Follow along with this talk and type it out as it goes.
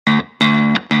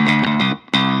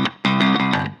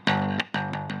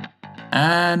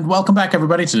And welcome back,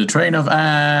 everybody, to the Train of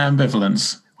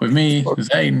Ambivalence with me,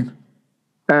 Zane.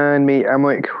 And me,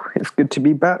 Amwick. It's good to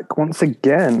be back once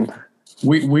again.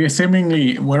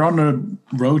 We're on a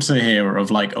rota here of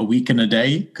like a week and a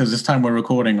day, because this time we're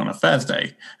recording on a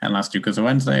Thursday, and last week was a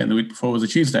Wednesday, and the week before was a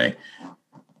Tuesday.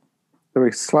 So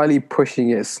we're slightly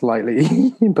pushing it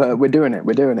slightly, but we're doing it.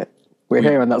 We're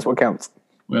here, and that's what counts.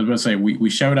 I was going to say, we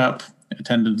showed up,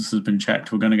 attendance has been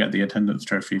checked, we're going to get the attendance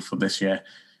trophy for this year.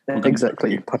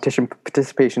 Exactly.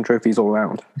 Participation trophies all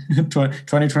around.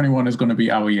 2021 is going to be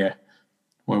our year,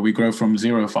 where we grow from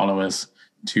 0 followers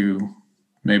to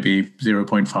maybe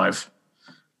 0.5.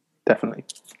 Definitely.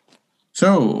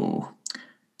 So,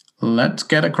 let's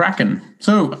get a cracking.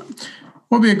 So,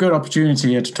 what would be a good opportunity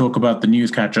here to talk about the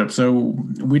news catch-up? So,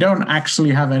 we don't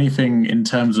actually have anything in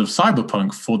terms of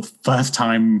Cyberpunk for the first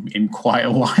time in quite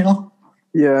a while.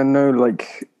 Yeah, no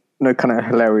kind of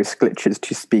hilarious glitches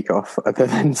to speak of, other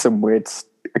than some weird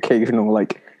occasional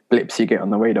blips you get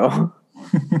on the radar.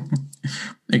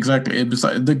 Exactly. It's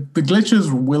like the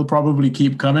glitches will probably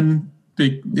keep coming.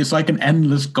 It's like an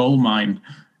endless gold mine.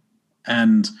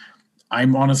 And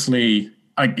I'm honestly,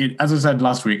 as I said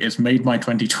last week, it's made my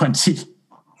 2020.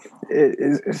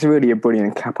 It's really a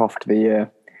brilliant cap off to the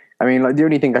year. I mean, the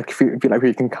only thing I feel like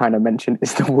we can kind of mention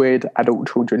is the weird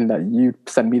adult children that you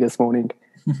sent me this morning.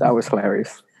 That was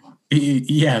hilarious.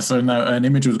 Yeah, so no, an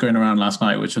image was going around last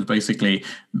night, which was basically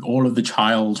all of the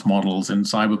child models in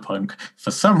Cyberpunk,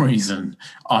 for some reason,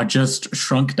 are just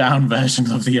shrunk down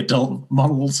versions of the adult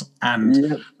models. And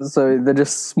yeah, so they're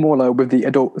just smaller with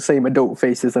the same adult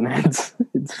faces and heads.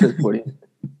 It's just brilliant.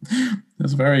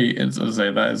 As I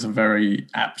say, that is a very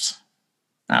apt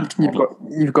model.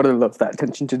 You've got to love that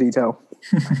attention to detail.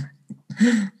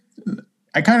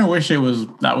 I kind of wish that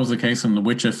was the case in The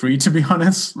Witcher 3, to be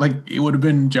honest. It would have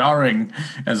been jarring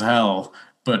as hell,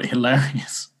 but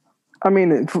hilarious. I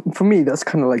mean, for me, that's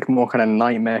kind of more kind of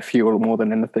nightmare fuel more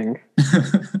than anything.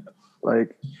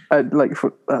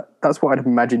 That's what I'd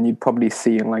imagine you'd probably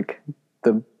see in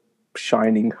the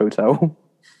Shining Hotel.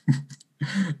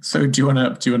 So, do you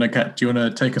want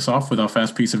to take us off with our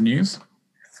first piece of news?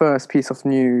 First piece of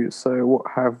news. So, what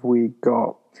have we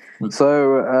got?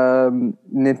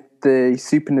 The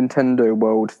Super Nintendo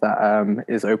World that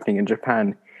is opening in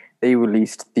Japan, they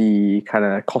released the kind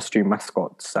of costume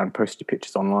mascots and posted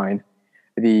pictures online.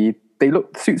 The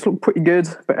suits look pretty good,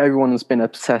 but everyone's been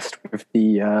obsessed with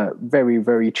the very,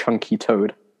 very chunky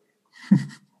Toad.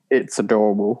 It's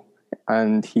adorable,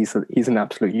 and he's an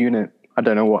absolute unit. I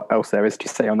don't know what else there is to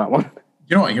say on that one.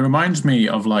 You know what? He reminds me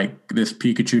of this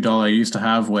Pikachu doll I used to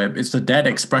have, where it's the dead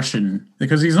expression,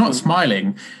 because he's not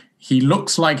smiling. He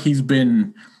looks like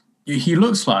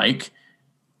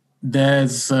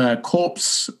there's a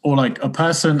corpse or a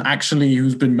person actually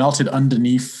who's been melted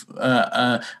underneath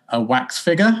a wax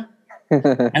figure.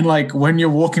 And when you're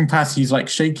walking past, he's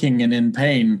shaking and in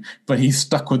pain, but he's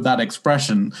stuck with that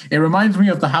expression. It reminds me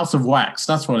of the House of Wax.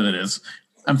 That's what it is.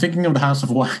 I'm thinking of the House of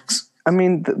Wax. I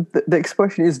mean, the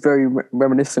expression is very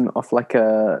reminiscent of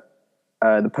the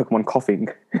Pokemon coughing.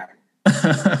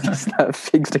 Just that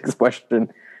fixed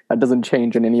expression that doesn't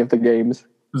change in any of the games.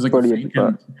 There's brilliant,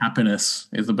 happiness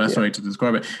is the best way to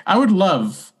describe it. I would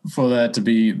love for there to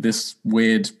be this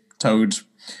weird Toad.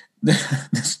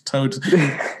 This Toad.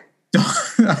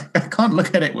 I can't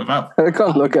look at it without. I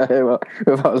can't look at it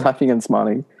without laughing and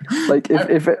smiling.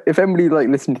 If Emily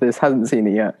listened to this hasn't seen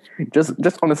it yet,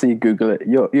 just honestly Google it.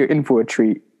 You're in for a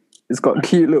treat. It's got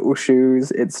cute little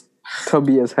shoes. It's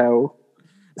tubby as hell.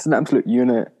 It's an absolute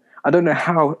unit. I don't know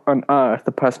how on earth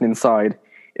the person inside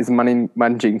is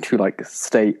managing to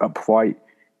stay upright,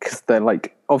 because they're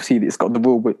obviously it's got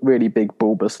the really big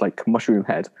bulbous mushroom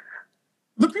head.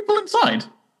 The people inside.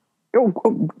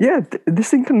 Oh yeah, this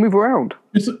thing can move around.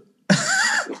 It's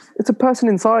a person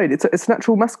inside. It's an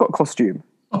actual mascot costume.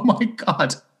 Oh my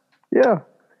god. Yeah.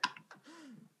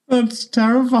 That's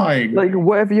terrifying.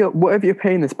 Whatever you're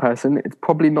paying this person, it's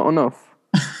probably not enough.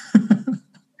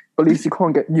 At least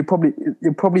you're probably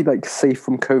safe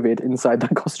from COVID inside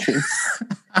that costume.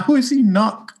 How is he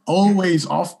not always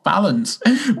off balance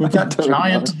with that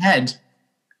giant head?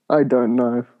 I don't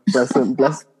know.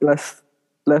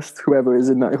 Bless whoever is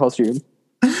in that costume.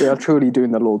 They are truly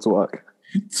doing the Lord's work.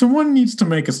 Someone needs to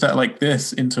make a stat like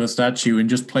this into a statue and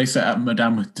just place it at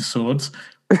Madame with the Swords.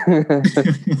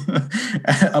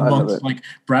 Amongst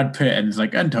Brad Pitt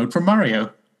and Toad from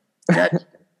Mario. Yeah.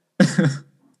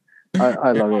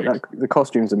 I love it. The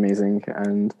costume's amazing,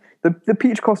 and the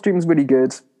Peach costume's really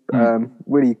good.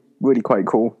 Really, really quite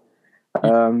cool.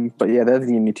 But yeah, they're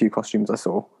the only two costumes I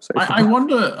saw. So I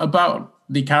wonder about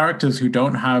the characters who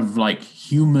don't have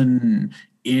human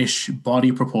ish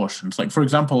body proportions. Like, for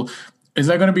example, is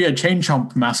there going to be a Chain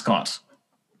Chomp mascot?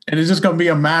 And it's just going to be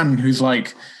a man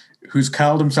who's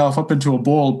curled himself up into a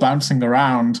ball, bouncing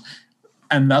around,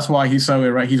 and that's why he's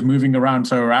moving around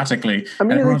so erratically. I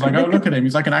mean, and everyone's like, "Oh, look at him!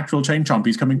 He's like an actual Chain Chomp.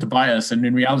 He's coming to buy us." And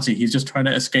in reality, he's just trying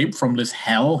to escape from this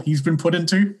hell he's been put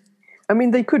into. I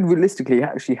mean, they could realistically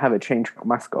actually have a Chain Chomp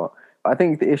mascot. I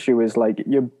think the issue is like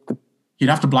you'd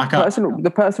have to black out.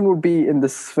 The person would be in the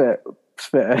sphere.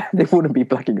 They wouldn't be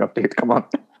blacking up, dude. Come on.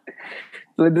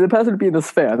 The person would be in the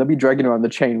sphere and they'll be dragging around the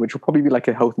chain, which will probably be like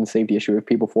a health and safety issue with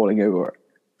people falling over it.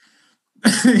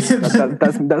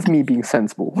 That's me being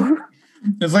sensible.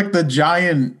 It's like the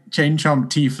giant Chain Chomp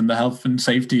teeth, and the health and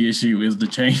safety issue is the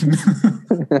chain.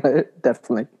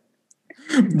 Definitely.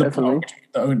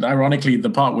 Ironically,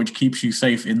 the part which keeps you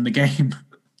safe in the game.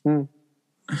 I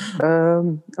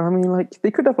mean, like, they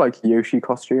could have like Yoshi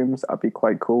costumes. That'd be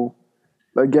quite cool.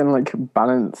 But again, like,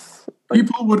 balance. Like,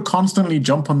 people would constantly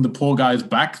jump on the poor guy's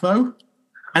back, though,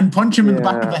 and punch him in the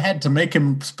back of the head to make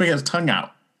him spit his tongue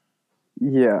out.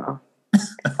 Yeah.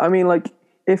 I mean, like,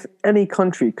 if any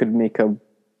country could make a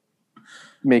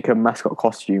mascot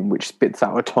costume which spits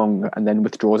out a tongue and then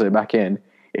withdraws it back in,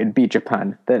 it'd be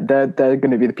Japan. They're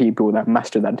going to be the people that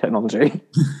master that technology.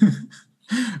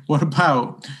 What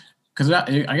about... Because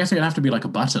I guess it'd have to be like a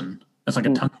button. It's like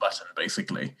a tongue button,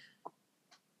 basically.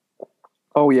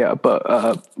 Oh, yeah, but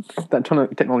that ton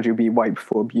of technology will be wiped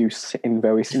for abuse in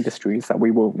various industries that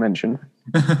we won't mention.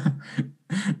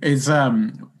 It's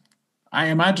I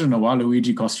imagine a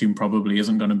Waluigi costume probably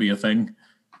isn't going to be a thing.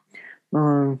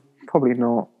 No, probably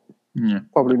not. Yeah.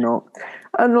 Probably not.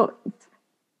 And not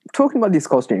talking about these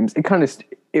costumes,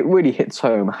 it really hits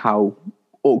home how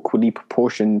awkwardly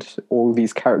proportioned all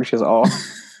these characters are.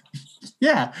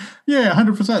 Yeah,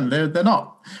 100%. They're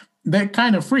not. They're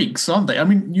kind of freaks, aren't they? I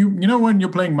mean, you know when you're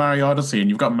playing Mario Odyssey and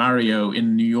you've got Mario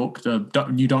in New York,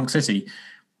 New Donk City,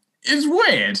 it's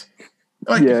weird.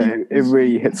 Like, it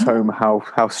really hits home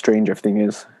how strange everything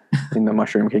is in the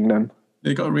Mushroom Kingdom.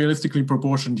 They got realistically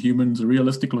proportioned humans, a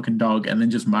realistic looking dog, and then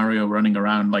just Mario running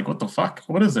around like, what the fuck?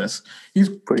 What is this? He's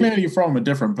clearly from a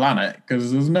different planet,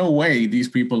 because there's no way these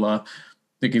people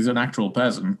think he's an actual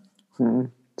person.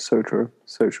 So true.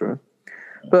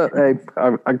 But hey,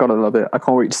 I gotta love it. I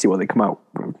can't wait to see what they come out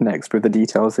next with the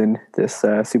details in this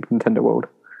Super Nintendo world.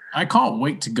 I can't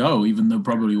wait to go, even though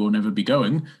probably we'll never be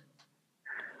going.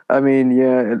 I mean,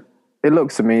 yeah, it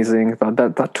looks amazing.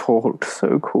 That tour looked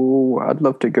so cool. I'd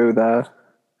love to go there.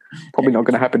 Probably not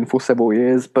going to happen for several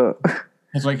years, but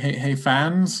it's like, hey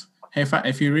fans,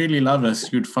 if you really love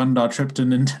us, you'd fund our trip to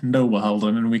Nintendo World,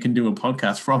 and then we can do a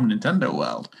podcast from Nintendo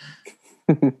World.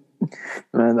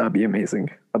 Man, that'd be amazing.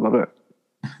 I'd love it.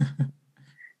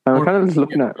 I'm kind of just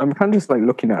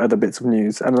looking at other bits of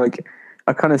news, and like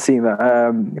I've kind of seen that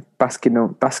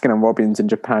Baskin and Robbins in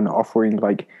Japan are offering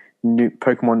like new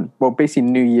Pokemon, well, basically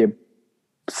New Year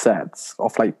sets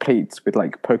of like plates with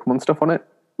like Pokemon stuff on it.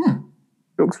 It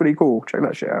looks really cool. Check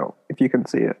that shit out if you can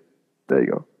see it. There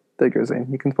you go. There it goes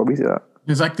in. You can probably see that.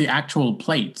 There's like the actual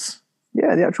plates.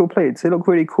 Yeah, the actual plates. They look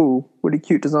really cool. Really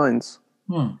cute designs.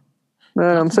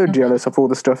 Man, I'm so jealous of all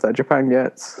the stuff that Japan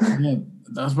gets. Yeah,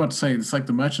 I was about to say, it's like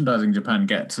the merchandising Japan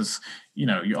gets is, you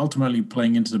know, you're ultimately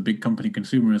playing into the big company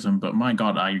consumerism, but my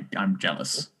God, I'm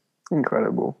jealous.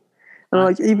 Incredible. And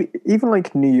like even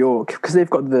like New York, because they've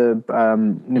got the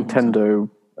Nintendo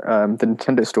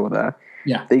store there.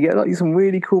 Yeah, they get like some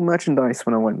really cool merchandise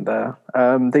when I went there.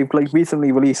 They've like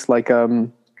recently released like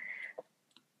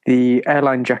the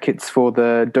airline jackets for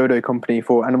the Dodo company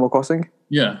for Animal Crossing.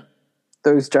 Yeah.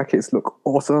 Those jackets look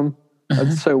awesome.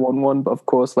 I'd so want one, but of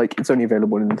course, like it's only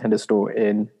available in the Nintendo store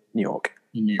in New York.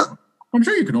 I'm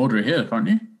sure you can order it here, can't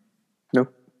you? No.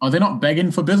 Are they not begging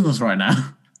for business right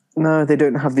now? No, they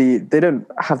don't have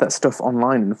that stuff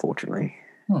online, unfortunately.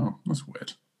 Oh, that's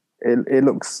weird. It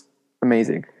looks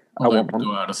amazing. Although I want one.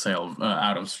 Go out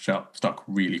of stock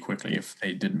really quickly if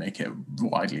they did make it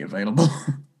widely available.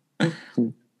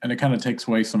 And it kind of takes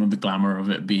away some of the glamour of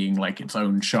it being like its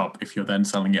own shop if you're then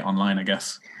selling it online, I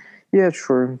guess. Yeah,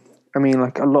 true. I mean,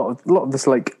 like a lot of this,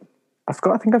 like I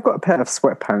think I've got a pair of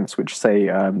sweatpants which say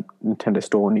Nintendo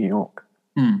Store New York,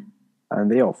 and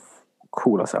they are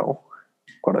cool as hell.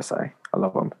 Gotta say, I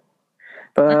love them.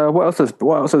 But what else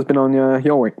has been on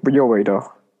your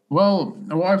radar? Well,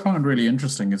 what I found really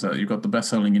interesting is that you've got the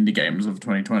best-selling indie games of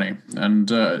 2020, and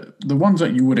the ones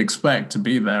that you would expect to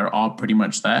be there are pretty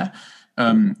much there.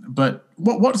 But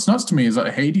what's nuts to me is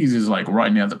that Hades is like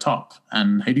right near the top,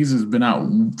 and Hades has been out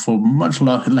for much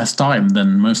less time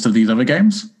than most of these other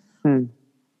games.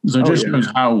 So it just shows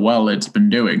how well it's been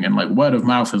doing, and like word of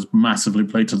mouth has massively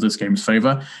played to this game's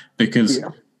favor because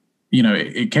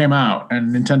it came out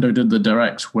and Nintendo did the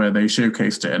direct where they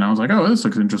showcased it, and I was like, oh, this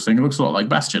looks interesting. It looks a lot like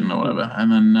Bastion or whatever.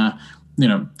 And then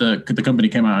the company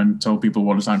came out and told people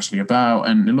what it's actually about,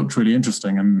 and it looked really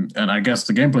interesting. And I guess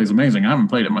the gameplay is amazing. I haven't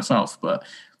played it myself, but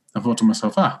I thought to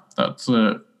myself, that's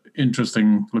a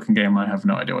interesting looking game. I have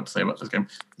no idea what to say about this game.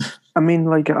 I mean,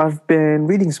 like, I've been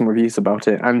reading some reviews about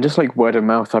it, and just like word of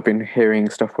mouth, I've been hearing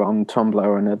stuff on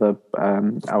Tumblr and other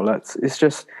outlets. It's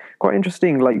just quite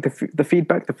interesting. Like the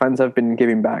feedback the fans have been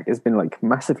giving back has been like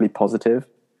massively positive.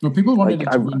 Well, people wanted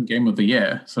it to win Game of the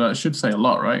Year, so that should say a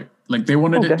lot, right? Like they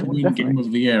wanted it to win Game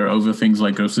of the Year over things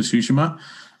like Ghost of Tsushima.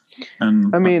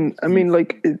 And I mean,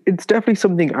 like it's definitely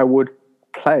something I would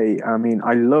play. I mean,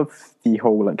 I love the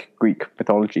whole like Greek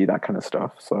mythology, that kind of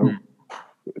stuff. So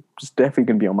it's definitely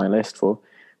going to be on my list for,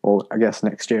 or I guess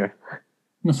next year.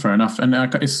 That's fair enough. And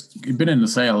it's been in the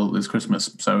sale this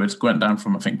Christmas, so it's went down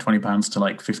from I think £20 to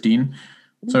like 15.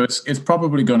 So it's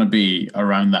probably going to be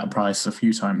around that price a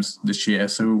few times this year.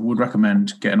 So would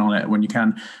recommend getting on it when you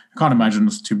can. I can't imagine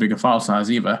it's too big a file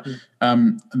size either.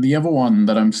 The other one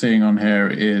that I'm seeing on here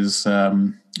is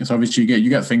it's obviously you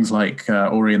get things like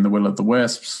Ori and the Will of the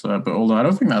Wisps, but although I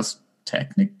don't think that's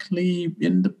technically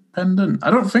independent. I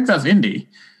don't think that's indie.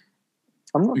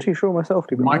 I'm not too sure myself.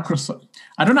 To be Microsoft.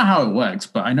 I don't know how it works,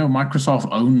 but I know Microsoft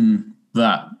own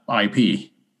that IP,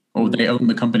 or they own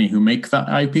the company who make that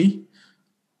IP.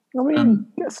 I mean,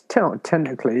 yes,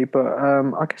 technically, but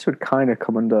I guess it would kind of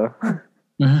come under.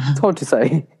 It's hard to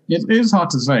say. It is hard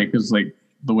to say because like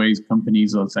the ways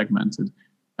companies are segmented.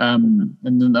 And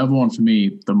then the other one for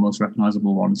me, the most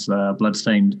recognizable one is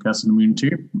Bloodstained: Curse of the Moon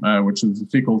 2, which is a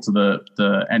sequel to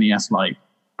the NES-like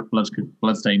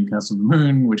Bloodstained: Curse of the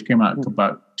Moon, which came out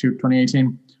about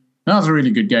 2018. That was a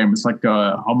really good game. It's like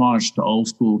a homage to old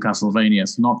school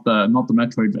Castlevania, not the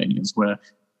Metroidvanias where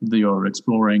you're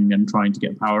exploring and trying to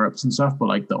get power-ups and stuff, but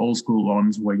like the old school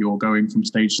ones where you're going from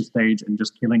stage to stage and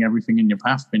just killing everything in your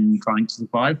path and trying to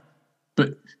survive.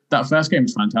 But that first game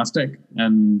is fantastic,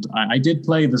 and I did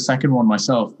play the second one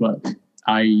myself, but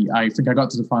I think I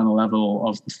got to the final level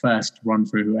of the first run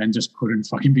through and just couldn't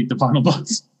fucking beat the final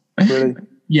boss. Really?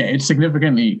 Yeah, it's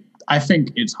significantly. I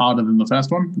think it's harder than the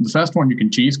first one. The first one you can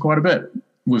cheese quite a bit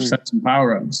with certain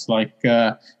power-ups. Like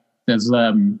there's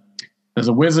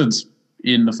a wizard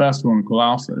in the first one called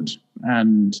Alfred,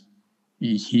 and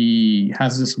he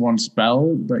has this one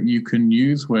spell that you can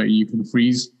use where you can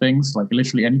freeze things, like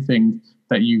literally anything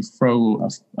that you throw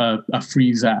a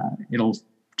freeze at, it'll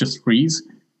just freeze.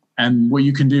 And what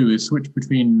you can do is switch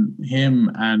between him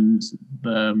and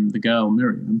the girl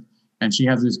Miriam, and she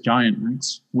has this giant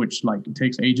axe, which like it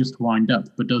takes ages to wind up,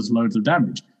 but does loads of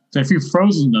damage. So if you've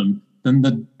frozen them,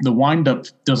 then the wind up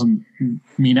doesn't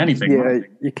mean anything. Yeah, right?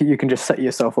 you can just set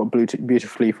yourself up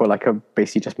beautifully for like a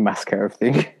basically just massacre of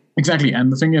thing. Exactly,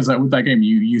 and the thing is that with that game,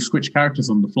 you switch characters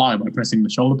on the fly by pressing the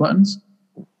shoulder buttons.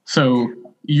 So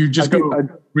you just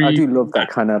I do love that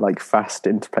kind of like fast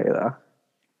interplay there.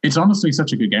 It's honestly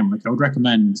such a good game. Like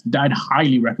I'd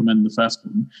highly recommend the first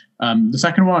one. The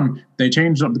second one, they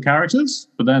changed up the characters,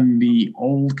 but then the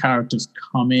old characters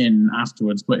come in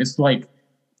afterwards. But it's like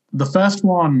the first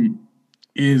one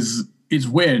is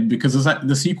weird because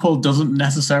the sequel doesn't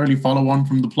necessarily follow on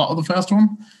from the plot of the first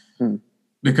one.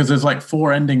 Because there's like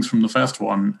 4 endings from the first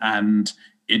one and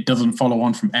it doesn't follow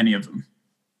on from any of them.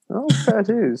 Oh, fair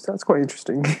dues. That's quite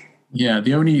interesting. Yeah,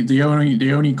 the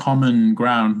only common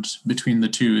ground between the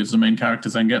two is the main character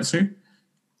Zangetsu.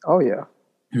 Oh yeah,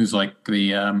 who's like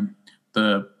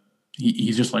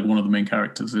he's just like one of the main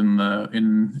characters in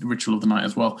Ritual of the Night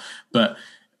as well. But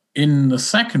in the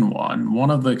second one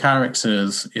of the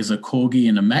characters is a corgi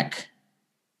in a mech.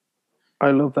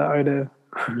 I love that idea.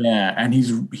 Yeah, and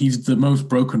he's the most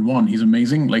broken one. He's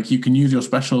amazing. Like you can use your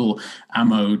special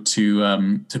ammo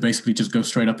to basically just go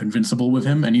straight up invincible with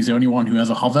him, and he's the only one who has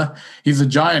a hover. He's a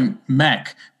giant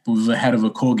mech with the head of a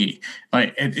corgi.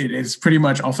 Like it's pretty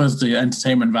much offers the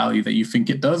entertainment value that you think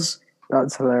it does.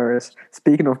 That's hilarious.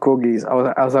 Speaking of corgis,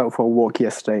 I was out for a walk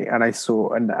yesterday, and I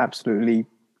saw it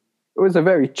was a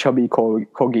very chubby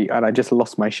corgi, and I just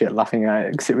lost my shit laughing at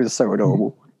it because it was so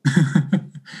adorable.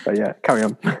 But yeah, carry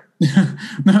on.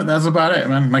 No, that's about it,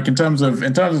 man. Like in terms of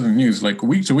the news, like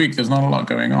week to week, there's not a lot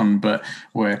going on, but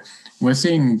we're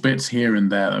seeing bits here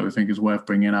and there that we think is worth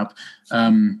bringing up.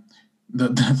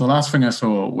 The last thing I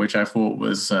saw, which I thought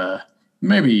was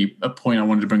maybe a point I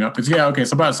wanted to bring up, is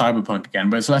it's about Cyberpunk again,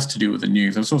 but it's less to do with the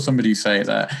news. I saw somebody say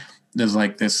that there's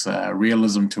like this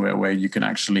realism to it where you can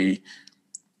actually,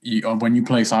 when you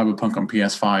play Cyberpunk on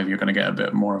PS5, you're going to get a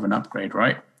bit more of an upgrade,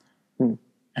 right?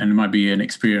 and it might be an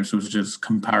experience which is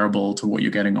comparable to what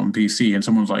you're getting on PC. And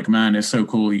someone's like, man, it's so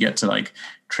cool. You get to like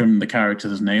trim the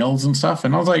characters' nails and stuff.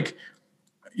 And I was like,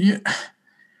 yeah,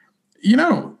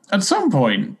 at some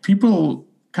point, people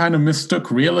kind of mistook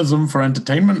realism for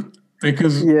entertainment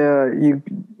because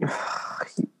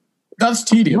that's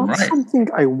tedium, not right? Something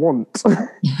I want.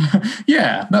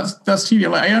 Yeah, that's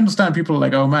tedium. Like, I understand people are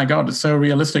like, oh my God, it's so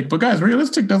realistic. But guys,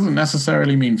 realistic doesn't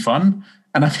necessarily mean fun.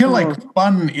 And I feel like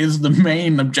fun is the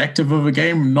main objective of a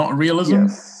game, not realism.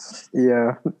 Yes.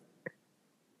 Yeah.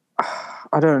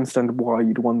 I don't understand why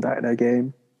you'd want that in a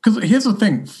game. Because here's the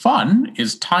thing, fun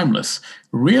is timeless.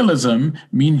 Realism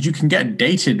means you can get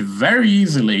dated very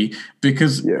easily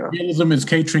because realism is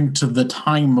catering to the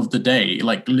time of the day,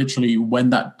 like literally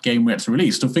when that game gets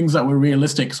released. So things that were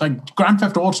realistic, it's like Grand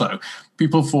Theft Auto,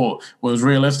 people thought was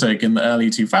realistic in the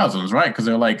early 2000s, right? Because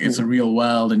they're like, it's a real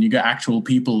world and you get actual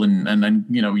people and then,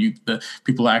 the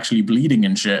people are actually bleeding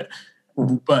and shit.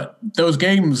 But those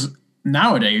games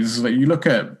nowadays, like you look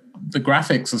at the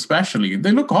graphics especially,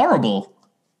 they look horrible.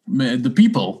 The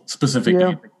people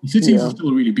specifically, the cities are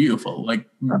still really beautiful. Like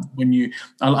when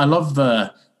I love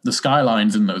the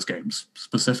skylines in those games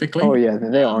specifically. Oh yeah,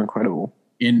 they are incredible.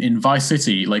 In Vice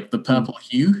City, like the purple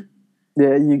hue.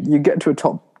 Yeah, you get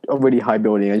to a really high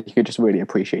building and you could just really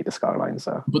appreciate the skylines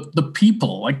there. But the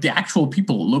people, like the actual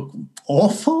people, look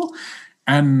awful,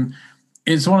 and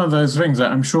it's one of those things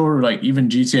that I'm sure, like even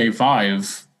GTA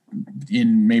 5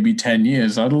 in maybe 10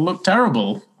 years, that'll look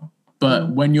terrible.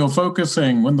 But when the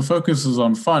focus is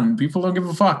on fun, people don't give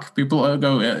a fuck. People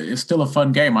go, it's still a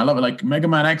fun game. I love it. Like Mega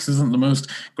Man X isn't the most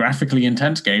graphically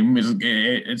intense game.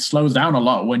 It slows down a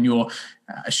lot when you're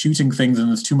shooting things and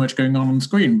there's too much going on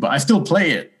screen. But I still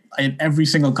play it in every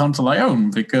single console I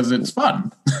own because it's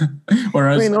fun.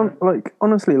 Whereas,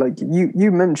 honestly, like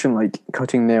you mentioned like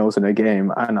cutting nails in a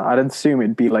game, and I'd assume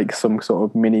it'd be like some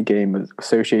sort of mini game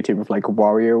associated with like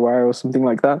WarioWare or something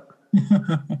like that.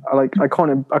 I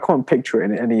can't picture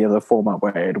it in any other format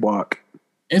where it'd work.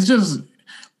 It's just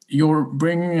you're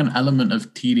bringing an element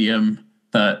of tedium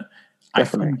that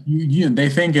definitely. I think they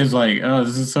think is like, oh,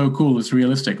 this is so cool, it's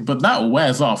realistic, but that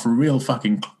wears off real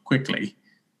fucking quickly.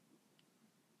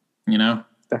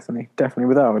 Definitely,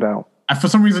 without a doubt. I for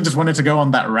some reason just wanted to go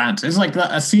on that rant. It's like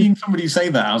that. Seeing somebody say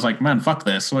that, I was like, man, fuck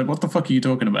this. Like, what the fuck are you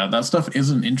talking about? That stuff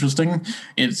isn't interesting.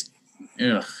 It's,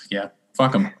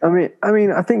 fuck them. I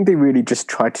mean, I think they really just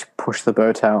tried to push the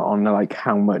boat out on like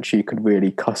how much you could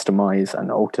really customize and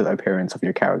alter the appearance of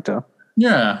your character.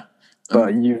 Yeah,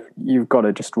 but you've got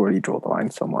to just really draw the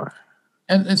line somewhere.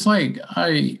 And it's like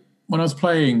when I was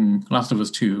playing Last of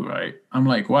Us 2, right? I'm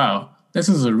like, wow, this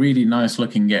is a really nice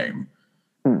looking game.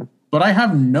 But I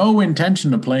have no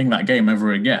intention of playing that game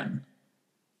ever again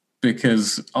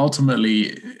because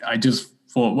ultimately I just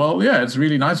thought, well, yeah, it's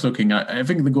really nice looking. I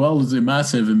think the world is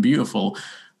immersive and beautiful,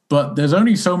 but there's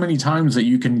only so many times that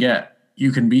you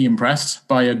can be impressed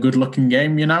by a good looking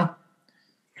game,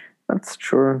 That's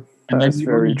true. That's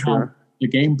very true. The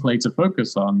gameplay to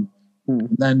focus on,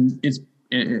 then if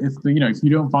you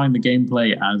don't find the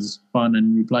gameplay as fun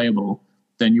and replayable,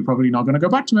 then you're probably not going to go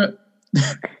back to it.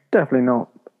 Definitely not.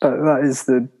 That is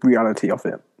the reality of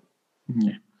it.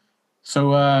 Yeah.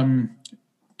 So,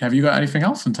 have you got anything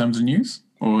else in terms of news?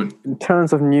 Or in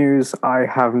terms of news, I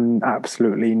have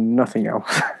absolutely nothing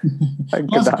else I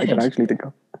can actually think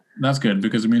of. That's good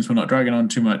because it means we're not dragging on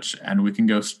too much, and we can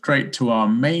go straight to our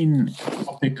main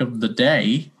topic of the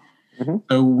day. Mm-hmm.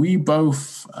 So we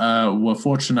both were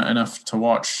fortunate enough to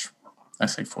watch. I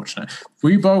say fortunate.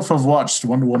 We both have watched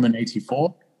Wonder Woman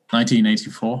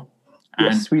 1984.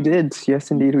 Yes, we did.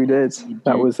 Yes, indeed, we did.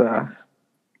 That was a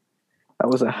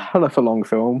hell of a long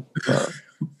film. But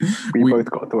we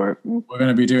both got through it. We're going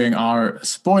to be doing our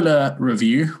spoiler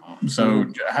review.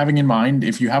 So having in mind,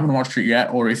 if you haven't watched it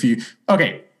yet, or if you...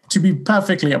 Okay, to be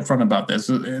perfectly upfront about this,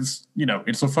 it's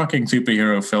a fucking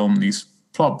superhero film. These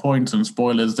plot points and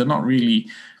spoilers, they're not really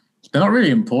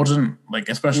important, like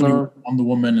especially Wonder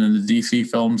Woman and the DC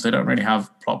films. They don't really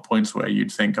have plot points where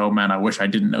you'd think, oh man, I wish I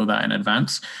didn't know that in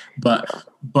advance. But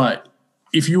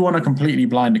if you want a completely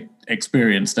blind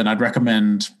experience, then I'd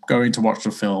recommend going to watch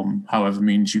the film however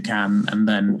means you can, and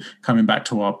then coming back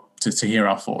to hear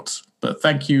our thoughts. But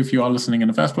thank you if you are listening in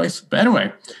the first place. But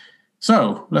anyway,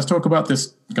 so let's talk about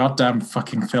this goddamn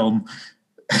fucking film.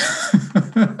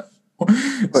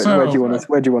 Where do you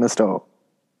want to start?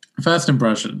 First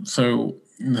impression. So,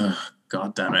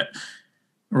 God damn it.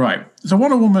 Right. So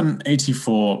Wonder Woman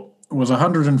 84 was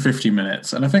 150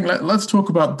 minutes. And I think let's talk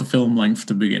about the film length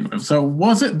to begin with. So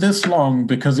was it this long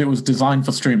because it was designed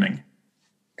for streaming?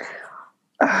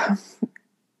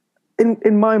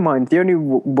 in my mind, the only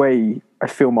way a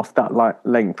film of that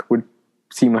length would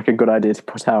seem like a good idea to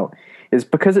put out is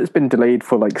because it's been delayed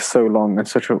for like so long and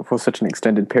for such an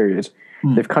extended period.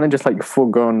 They've kind of just like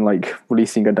foregone like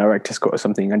releasing a director's cut or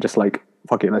something and just like,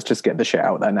 fuck it, let's just get the shit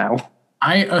out there now.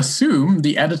 I assume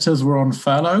the editors were on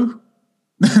furlough.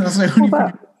 That's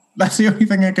the only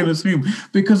thing I can assume,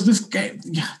 because this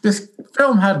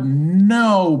film had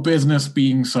no business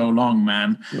being so long,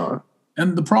 man. No.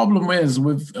 And the problem is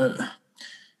with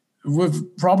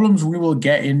problems we will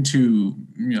get into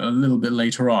a little bit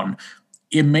later on,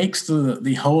 it makes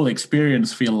the whole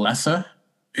experience feel lesser.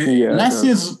 Less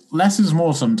is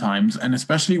more sometimes, and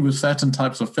especially with certain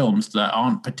types of films that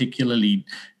aren't particularly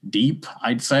deep,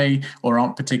 I'd say, or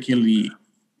aren't particularly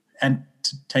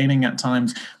entertaining at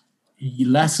times.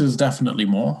 Less is definitely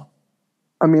more.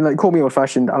 I mean, like, call me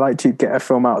old-fashioned. I like to get a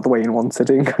film out of the way in one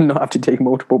sitting and not have to take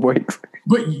multiple breaks.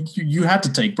 But you had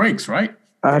to take breaks, right?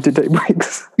 I had to take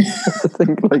breaks. That's the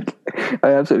thing. Like,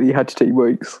 I absolutely had to take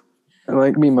breaks. And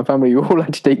like me and my family, we all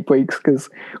had to take breaks because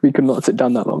we could not sit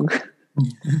down that long.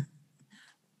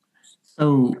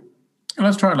 So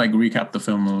let's try to like recap the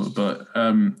film a little bit.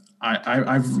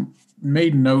 I've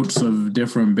made notes of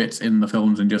different bits in the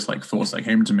films and just like thoughts that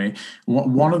came to me.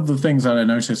 One of the things that I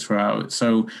noticed throughout,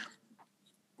 so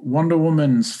Wonder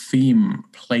Woman's theme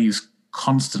plays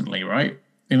constantly, right?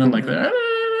 Like that,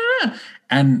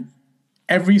 and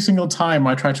every single time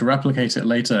I tried to replicate it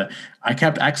later, I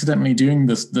kept accidentally doing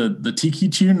this the tiki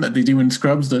tune that they do in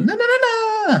Scrubs, the na na na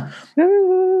na.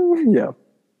 Yeah,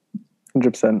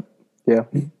 100%. Yeah.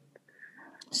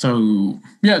 So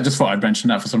yeah, just thought I'd mention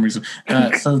that for some reason.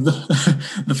 So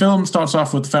the film starts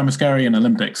off with Themyscira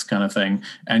Olympics kind of thing,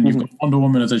 and you've got Wonder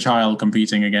Woman as a child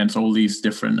competing against all these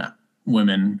different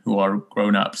women who are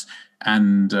grown-ups,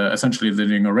 and essentially they're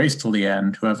doing a race till the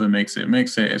end. Whoever makes it.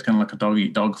 It's kind of like a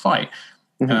dog-eat-dog fight.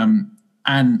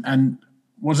 And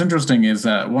what's interesting is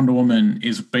that Wonder Woman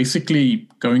is basically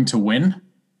going to win.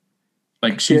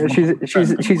 Like she's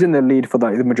in the lead for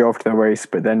like the majority of the race,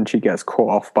 but then she gets caught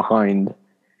off behind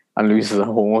and loses a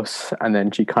horse, and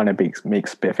then she kind of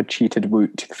makes a bit of a cheated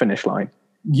route to the finish line.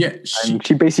 Yeah, and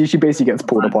she basically gets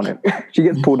pulled up on it. She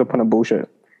gets pulled up on a bullshit.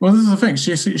 Well, this is the thing.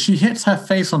 She hits her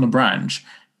face on the branch,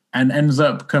 and ends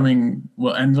up having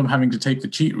to take the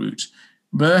cheat route.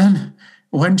 But then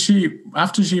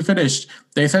after she finished,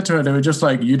 they said to her, they were just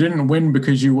like, "You didn't win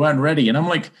because you weren't ready," and I'm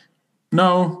like,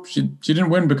 no, she didn't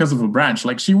win because of a branch.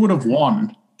 Like, she would have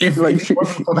won. If like she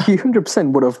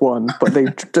 100% would have won, but they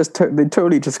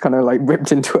totally just kind of like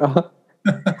ripped into her.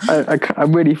 I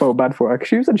really felt bad for her because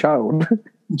she was a child.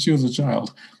 She was a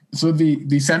child. So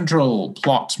the central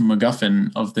plot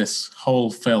MacGuffin of this whole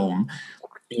film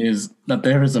is that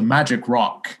there is a magic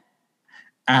rock,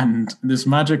 and this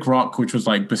magic rock, which was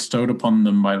like bestowed upon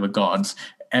them by the gods,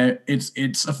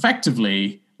 it's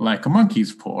effectively like a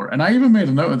monkey's paw. And I even made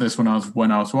a note of this when I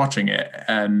was watching it.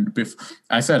 And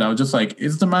I was just like,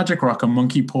 is the magic rock a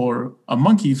monkey's paw,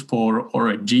 or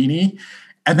a genie?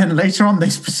 And then later on,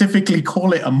 they specifically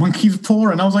call it a monkey's paw.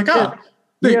 And I was like,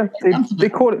 they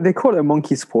call it a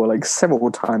monkey's paw like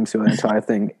several times through the entire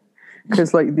thing.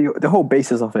 Because like the whole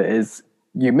basis of it is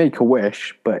you make a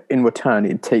wish, but in return,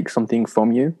 it takes something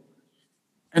from you.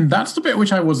 And that's the bit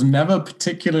which I was never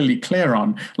particularly clear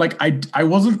on. Like, I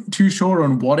wasn't too sure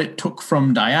on what it took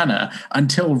from Diana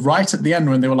until right at the end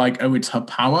when they were like, oh, it's her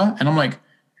power. And I'm like,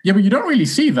 yeah, but you don't really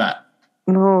see that.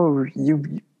 No,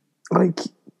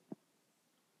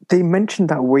 they mentioned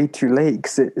that way too late.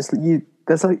 Because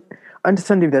there's like, I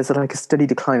understand if there's like a steady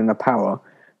decline in her power,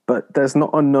 but there's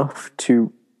not enough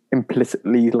to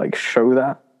implicitly like show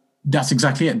that. That's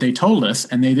exactly it. They told us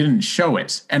and they didn't show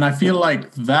it. And I feel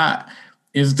like that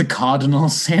is the cardinal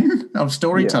sin of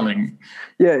storytelling.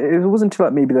 Yeah, it wasn't until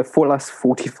like maybe the last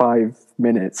 45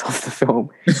 minutes of the film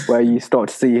where you start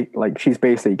to see like she's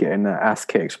basically getting her ass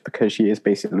kicked because she is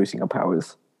basically losing her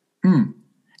powers.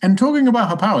 And talking about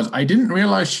her powers, I didn't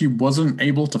realize she wasn't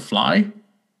able to fly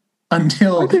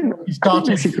until she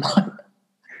started flying.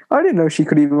 I didn't know she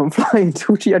could even fly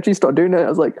until she actually started doing it. I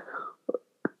was like,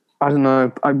 I don't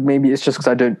know. Maybe it's just because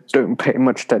I don't pay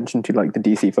much attention to like the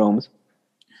DC films.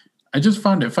 I just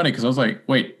found it funny because I was like,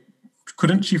 wait,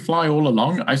 couldn't she fly all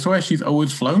along? I swear she's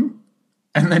always flown.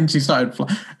 And then she started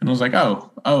flying. And I was like, oh,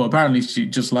 apparently she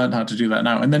just learned how to do that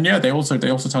now. And then, they also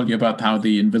tell you about how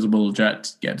the invisible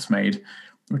jet gets made,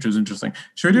 which was interesting.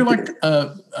 Should we do like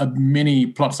a mini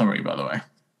plot summary, by the way?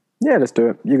 Yeah, let's do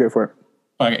it. You go for it.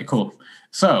 Okay, cool.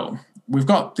 So we've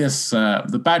got this,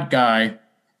 the bad guy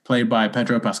played by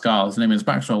Pedro Pascal. His name is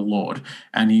Maxwell Lord.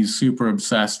 And he's super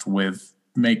obsessed with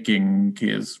making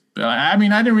his... I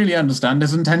mean, I didn't really understand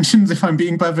his intentions, if I'm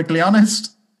being perfectly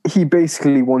honest. he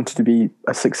basically wanted to be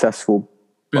a successful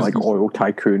Business. like oil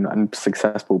tycoon and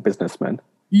successful businessman.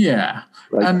 Yeah.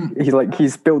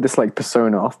 He's built this like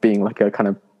persona of being like a kind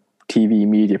of TV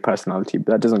media personality,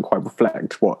 but that doesn't quite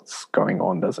reflect what's going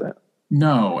on, does it?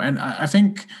 No, and I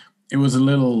think it was a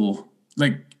little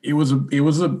like it was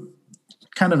a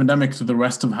kind of endemic to the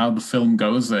rest of how the film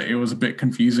goes, that it was a bit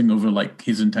confusing over like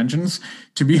his intentions.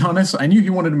 To be honest, I knew he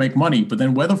wanted to make money, but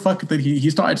then where the fuck did he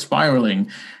started spiraling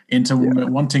into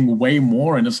wanting way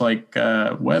more, and it's like,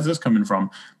 where's this coming from?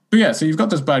 But yeah, so you've got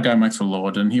this bad guy Maxwell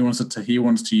Lord, and he wants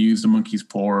to use the monkey's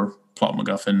paw plot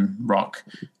MacGuffin Rock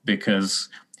because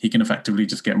he can effectively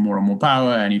just get more and more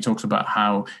power, and he talks about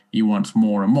how he wants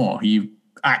more and more. He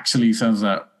actually says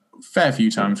that fair few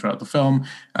times throughout the film.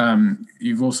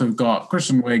 You've also got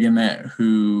Kristen Wiig in it,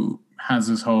 who has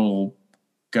this whole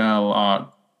girl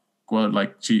arc. Well,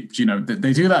 like they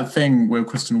do that thing with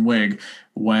Kristen Wiig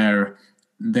where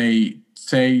they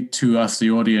say to us,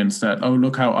 the audience, that, oh,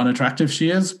 look how unattractive she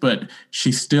is, but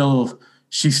she's still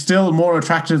more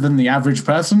attractive than the average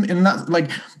person in that,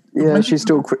 like. Yeah, she's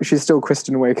still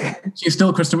Kristen Wiig. She's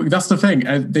still Kristen Wiig. That's the thing.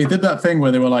 They did that thing where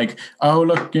they were like, "Oh,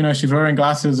 look, she's wearing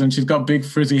glasses and she's got big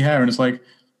frizzy hair," and it's like,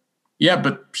 yeah,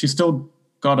 but she's still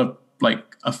got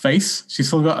a face. She's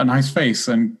still got a nice face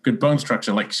and good bone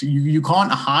structure. Like you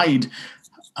can't hide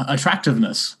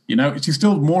attractiveness. She's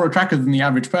still more attractive than the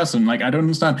average person. Like, I don't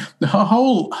understand her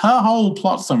whole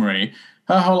plot summary.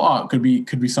 Her whole arc could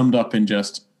be summed up in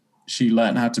just she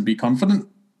learned how to be confident.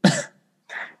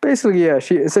 Basically, yeah,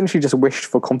 she essentially just wished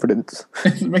for confidence.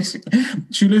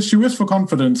 She wished for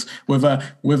confidence with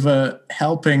a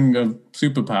helping of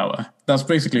superpower. That's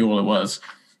basically all it was.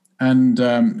 And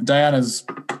Diana's,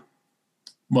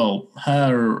 well,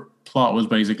 her plot was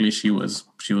basically she was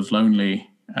lonely,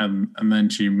 and then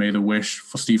she made a wish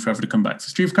for Steve Trevor to come back. So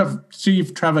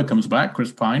Steve Trevor comes back,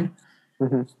 Chris Pine,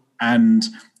 and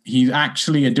he's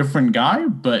actually a different guy,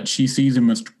 but she sees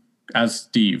him as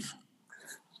Steve.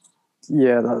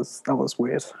 Yeah, that was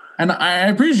weird. And I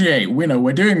appreciate,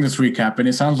 we're doing this recap and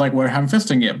it sounds like we're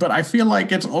ham-fisting it, but I feel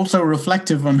like it's also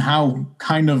reflective on how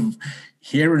kind of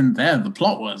here and there the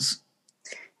plot was.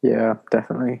 Yeah,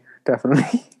 definitely.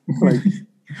 Like,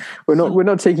 we're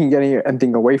not taking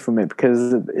anything away from it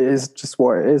because it is just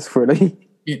what it is, really.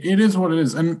 It is what it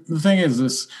is. And the thing is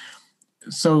this,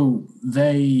 so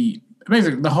they...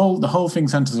 Basically, the whole thing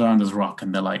centers around this rock,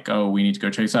 and they're like, oh, we need to go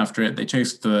chase after it. They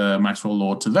chase the Maxwell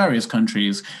Lord to various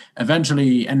countries,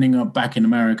 eventually ending up back in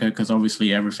America, because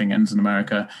obviously everything ends in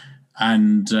America.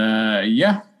 And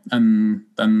and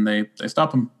then they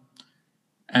stop him.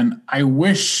 And I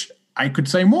wish I could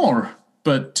say more,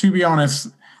 but to be honest,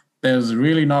 there's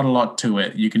really not a lot to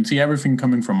it. You can see everything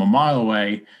coming from a mile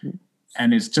away,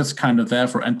 and it's just kind of there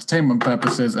for entertainment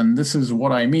purposes. And this is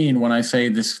what I mean when I say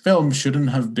this film shouldn't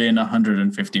have been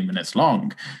 150 minutes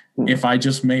long. If I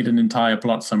just made an entire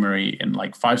plot summary in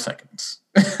like 5 seconds.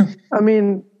 I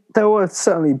mean, there were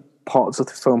certainly parts of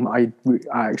the film I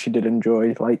actually did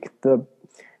enjoy. Like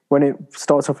when it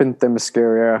starts off in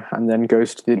Themyscira and then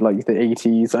goes to the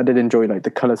 80s, I did enjoy like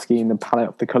the color scheme, the palette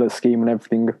of the color scheme and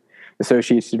everything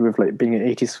associated with like being an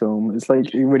 80s film. It's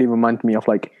like, it really reminded me of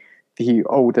like the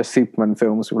older Superman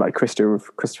films with like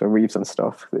Christopher Reeves and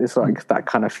stuff. It's like that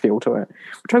kind of feel to it,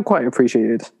 which I quite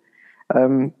appreciated.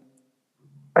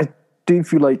 I do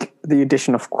feel like the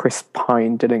addition of Chris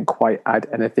Pine didn't quite add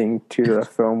anything to the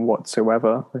film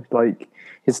whatsoever. Like,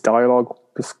 his dialogue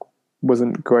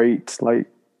wasn't great. Like,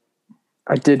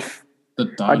 I did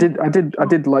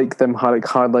like them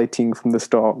highlighting from the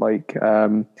start, like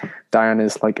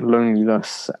Diana's like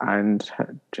loneliness and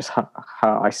just her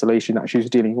isolation that she was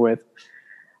dealing with.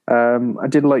 I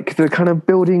did like the kind of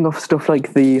building of stuff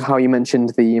like how you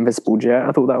mentioned the invisible jet.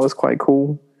 I thought that was quite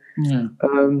cool. Yeah.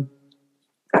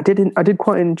 I did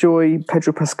quite enjoy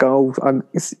Pedro Pascal.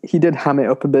 He did ham it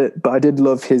up a bit, but I did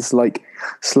love his like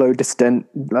slow descent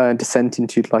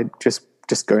into like just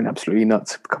going absolutely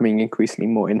nuts, becoming increasingly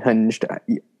more unhinged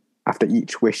after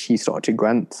each wish he started to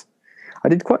grant. I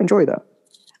did quite enjoy that.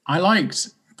 I liked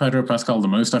Pedro Pascal the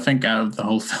most, I think, out of the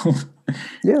whole film.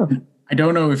 Yeah. I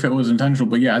don't know if it was intentional,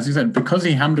 but yeah, as you said, because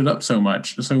he hammed it up so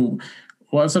much. So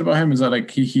what I said about him is that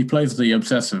like he plays the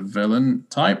obsessive villain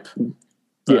type.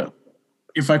 But yeah.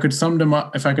 If I could sum him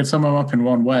up in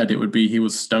one word, it would be he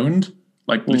was stoned.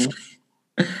 Like literally.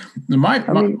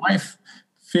 My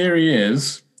theory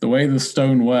is, the way the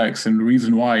stone works and the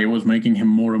reason why it was making him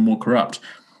more and more corrupt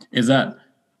is that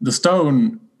the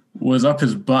stone was up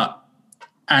his butt,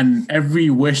 and every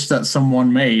wish that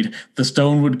someone made, the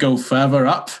stone would go further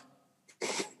up.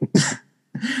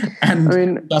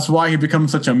 And that's why he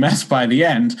becomes such a mess by the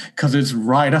end, because it's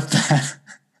right up there.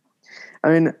 I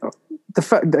mean, the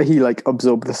fact that he like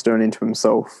absorbed the stone into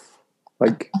himself,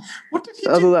 like, What did he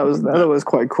I do? thought that was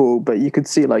quite cool. But you could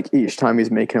see like each time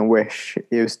he's making a wish,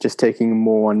 it was just taking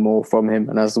more and more from him,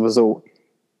 and as a result,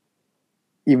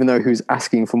 even though he was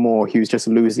asking for more, he was just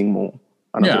losing more.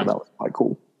 And I thought that was quite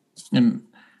cool. And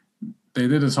they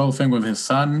did this whole thing with his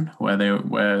son, where they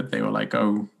were like,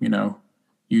 oh, you know,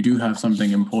 you do have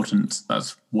something important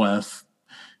that's worth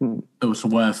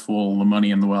all the money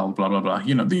in the world, blah blah blah.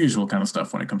 You know, the usual kind of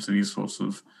stuff when it comes to these sorts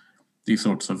of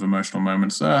emotional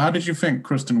moments. How did you think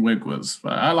Kristen Wiig was?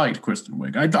 I liked Kristen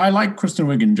Wiig. I like Kristen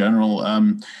Wiig in general.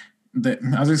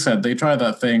 As I said, they try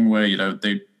that thing where, you know,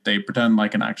 they pretend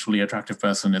like an actually attractive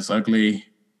person is ugly,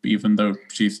 even though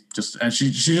she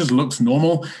just looks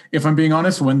normal. If I'm being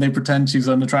honest, when they pretend she's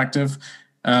unattractive.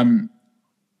 I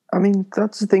mean,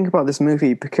 that's the thing about this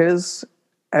movie, because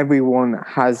everyone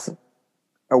has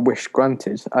a wish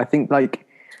granted. I think like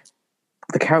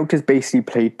the characters basically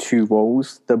play two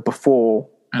roles: the before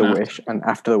the wish and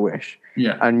after the wish.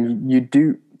 Yeah, and you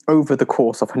do, over the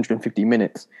course of 150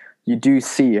 minutes, you do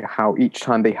see how each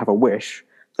time they have a wish,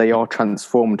 they are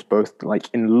transformed both like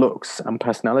in looks and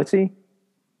personality.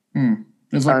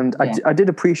 And I did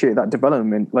appreciate that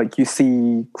development. Like, you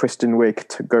see Kristen Wiig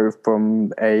to go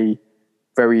from a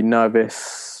very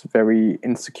nervous, very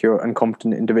insecure and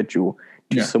confident individual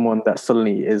to someone that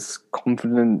suddenly is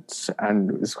confident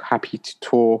and is happy to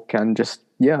talk, and I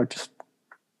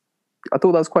thought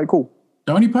that was quite cool.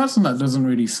 The only person that doesn't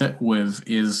really sit with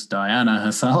is Diana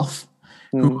herself,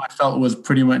 who I felt was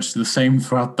pretty much the same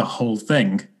throughout the whole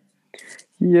thing.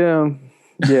 Yeah.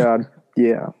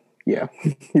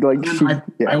 Like,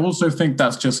 I also think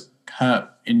that's just her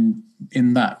in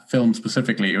that film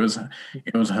specifically. It was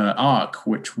her arc,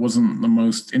 which wasn't the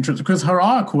most interesting, because her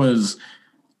arc was,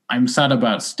 I'm sad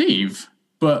about Steve,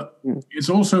 but it's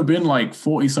also been like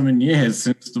 40-something years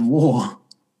since the war.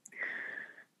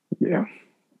 Yeah.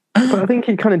 But I think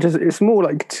it kind of just, it's more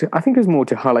like, I think it's more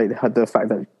to highlight the fact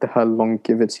that her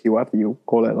longevity, whatever you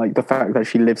call it, like the fact that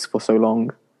she lives for so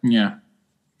long. Yeah.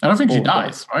 I don't think she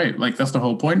dies, right? Like, that's the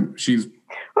whole point.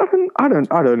 I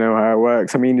don't know how it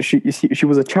works. I mean, she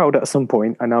was a child at some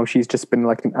point, and now she's just been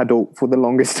like an adult for the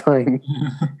longest time.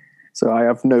 So I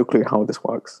have no clue how this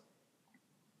works.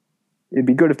 It'd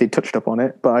be good if they touched up on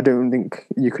it, but I don't think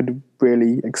you could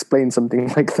really explain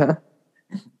something like that.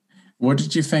 What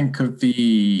did you think of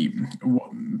the?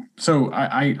 So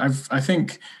I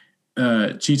think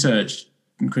Cheetah,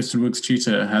 Kristen Wiig's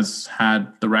Cheetah, has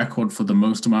had the record for the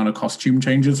most amount of costume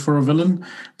changes for a villain,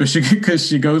 but because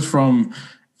she goes from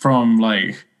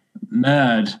like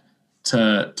nerd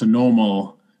to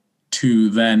normal, to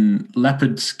then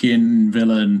leopard skin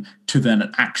villain, to then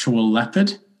an actual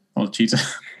leopard or cheetah.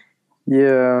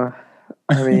 Yeah,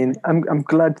 I mean, I'm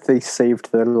glad they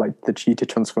saved the cheetah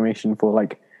transformation for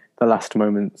like the last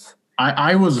moments.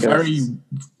 I was very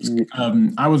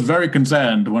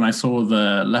concerned when I saw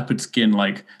the leopard skin,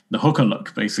 like the hooker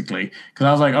look, basically, because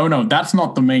I was like, oh no, that's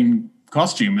not the main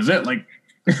costume, is it? Like,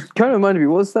 kind of reminded me,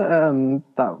 what was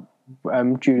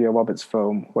that Julia Roberts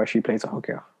film where she plays a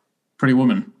hooker? Pretty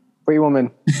Woman.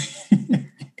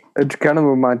 It kind of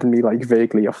reminded me like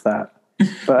vaguely of that,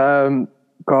 but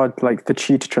God, like the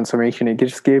cheetah transformation, it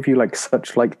just gave you like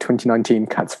such like 2019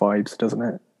 Cats vibes, doesn't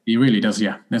it? It really does,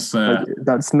 yeah. That's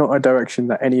not a direction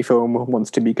that any film wants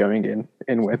to be going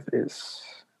in with. It's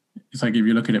like if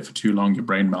you look at it for too long, your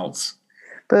brain melts.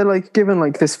 But like, given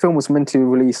like this film was meant to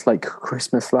release like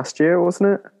Christmas last year,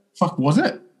 wasn't it? Fuck, was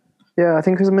it? Yeah, I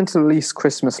think it was meant to release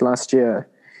Christmas last year.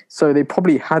 So they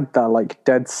probably had that like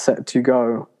dead set to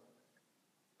go,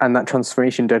 and that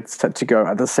transformation dead set to go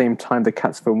at the same time the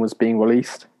Cats film was being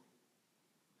released.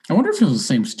 I wonder if it was the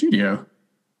same studio.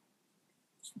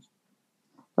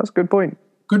 That's a good point.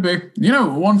 Could be. You know,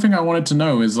 one thing I wanted to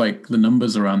know is like the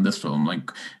numbers around this film,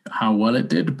 like how well it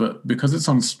did. But because it's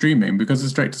on streaming, because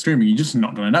it's straight to streaming, you're just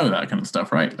not going to know that kind of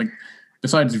stuff, right? Like,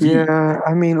 besides,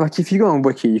 I mean, like if you go on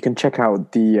Wiki, you can check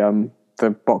out the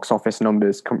box office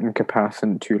numbers in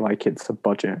comparison to like its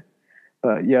budget.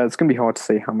 But yeah, it's going to be hard to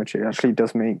say how much it actually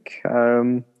does make.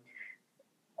 I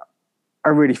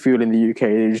really feel in the UK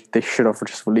they should have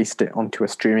just released it onto a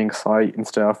streaming site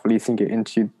instead of releasing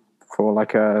it for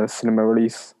like a cinema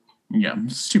release. Yeah,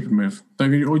 stupid move.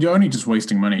 You're only just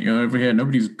wasting money. Over here,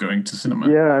 nobody's going to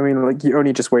cinema. Yeah, I mean, like you're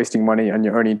only just wasting money, and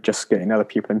you're only just getting other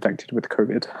people infected with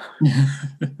COVID.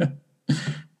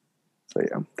 So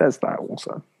yeah, there's that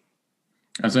also.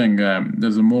 I was saying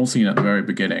there's a mall scene at the very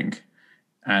beginning,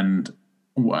 and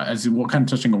what kind of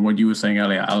touching on what you were saying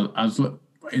earlier, I was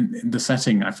in the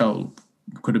setting. I felt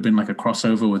could have been like a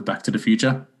crossover with Back to the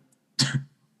Future.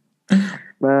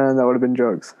 Man, that would have been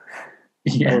jokes.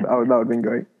 Yeah. That would have been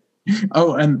great.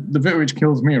 Oh, and the bit which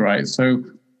kills me, right? So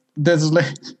there's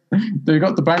they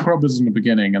got the bank robbers in the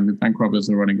beginning, and the bank robbers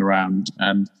are running around,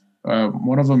 and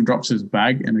one of them drops his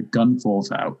bag, and a gun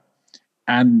falls out,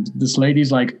 and this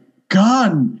lady's like,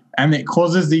 "Gun!" and it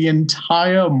causes the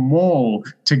entire mall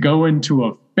to go into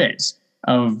a fit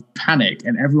of panic,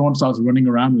 and everyone starts running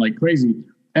around like crazy.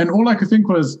 And all I could think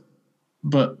was,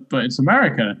 but it's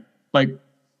America, like.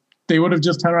 They would have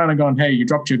just turned around and gone, "Hey, you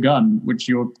dropped your gun," which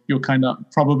you're kind of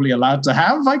probably allowed to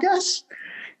have, I guess.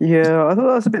 Yeah, I thought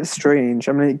that was a bit strange.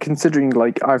 I mean, considering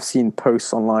like I've seen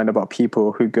posts online about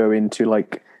people who go into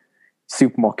like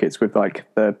supermarkets with like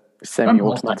the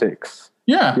semi-automatics.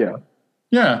 Yeah, Yeah,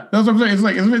 yeah. That's what I'm saying. It's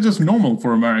like, isn't it just normal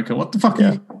for America? What the fuck?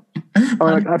 yeah.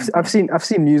 Are like, I've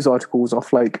seen news articles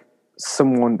of like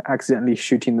someone accidentally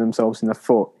shooting themselves in the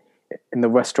foot in the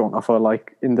restaurant of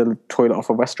like in the toilet of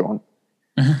a restaurant.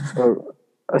 So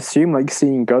I assume like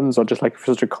seeing guns are just like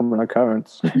such a common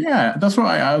occurrence. Yeah, that's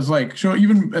why I was like, sure,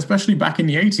 even especially back in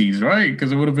the 80s, right?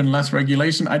 Because it would have been less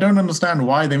regulation. I don't understand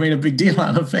why they made a big deal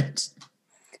out of it.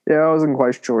 Yeah, I wasn't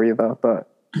quite sure either,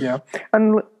 but yeah.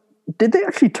 And did they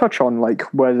actually touch on like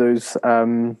where those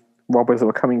robbers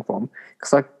were coming from?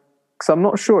 Because I'm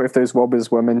not sure if those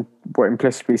robbers were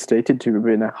implicitly stated to have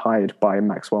been hired by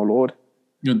Maxwell Lord.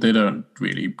 They don't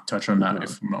really touch on that,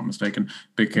 if I'm not mistaken,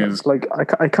 because like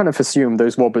I kind of assume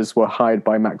those robbers were hired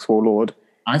by Maxwell Lord.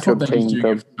 I thought they were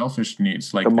doing it for selfish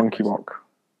needs, like the Monkey Rock.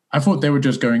 I thought they were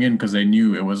just going in because they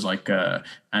knew it was like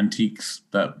antiques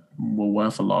that were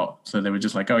worth a lot, so they were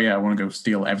just like, "Oh yeah, I want to go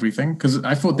steal everything." Because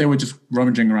I thought they were just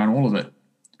rummaging around all of it.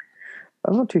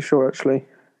 I'm not too sure actually,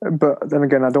 but then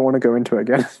again, I don't want to go into it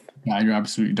again. Yeah, you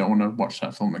absolutely don't want to watch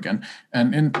that film again.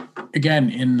 And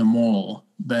in the mall,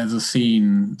 there's a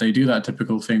scene. They do that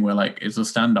typical thing where like it's a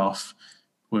standoff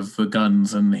with the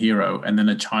guns and the hero, and then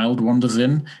a child wanders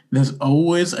in. There's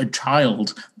always a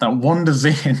child that wanders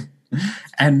in,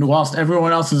 and whilst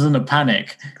everyone else is in a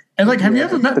panic. And like, have you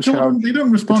ever met children? They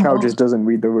don't respond. The child just doesn't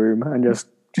read the room and just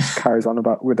carries on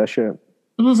about with their shit.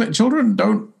 Children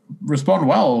don't respond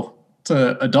well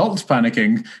to adults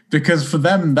panicking, because for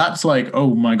them that's like,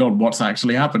 oh my god, what's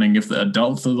actually happening if the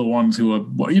adults are the ones who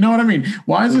are, you know what I mean?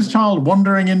 Why is this child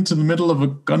wandering into the middle of a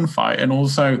gunfight? And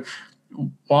also,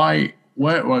 where's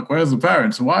the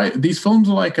parents? Why these films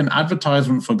are like an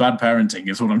advertisement for bad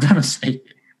parenting is what I'm trying to say.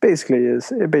 Basically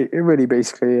is it really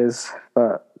basically is.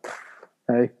 But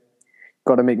hey,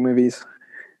 gotta make movies,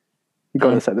 you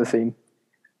gotta set the scene.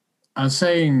 I was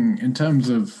saying, in terms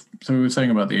of, so we were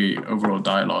saying about the overall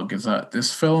dialogue, is that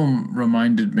this film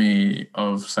reminded me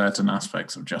of certain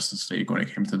aspects of Justice League when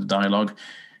it came to the dialogue,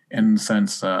 in the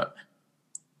sense that,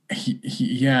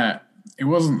 it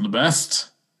wasn't the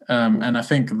best. And I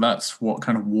think that's what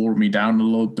kind of wore me down a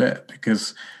little bit,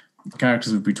 because the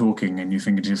characters would be talking and you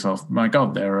think to yourself, my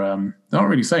God, they're not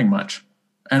really saying much.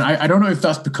 And I don't know if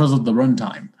that's because of the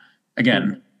runtime.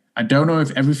 Again, I don't know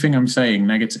if everything I'm saying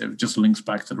negative just links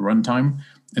back to the runtime.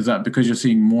 Is that because you're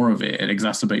seeing more of it, it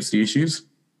exacerbates the issues?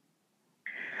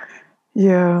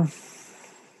 Yeah,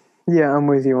 I'm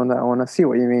with you on that one. I see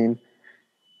what you mean.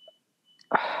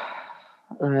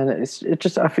 And it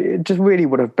just really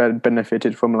would have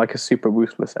benefited from like a super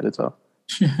ruthless editor.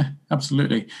 Yeah,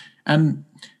 absolutely. And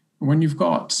when you've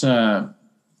got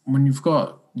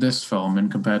this film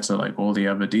and compared to like all the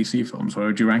other DC films, where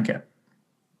would you rank it?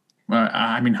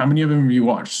 I mean, how many of them have you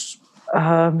watched?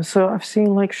 So I've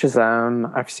seen like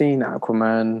Shazam, I've seen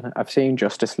Aquaman, I've seen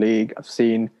Justice League, I've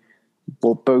seen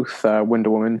both Wonder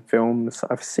Woman films.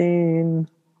 I've seen.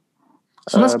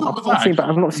 So let's start with that.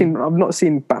 I've not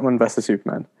seen Batman vs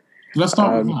Superman. Let's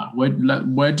start with that.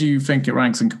 Where do you think it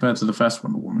ranks in compared to the first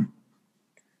Wonder Woman?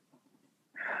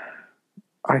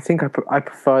 I think I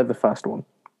prefer the first one.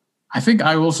 I think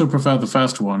I also prefer the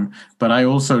first one, but I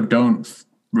also don't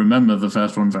remember the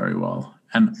first one very well.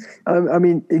 And I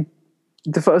mean,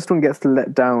 the first one gets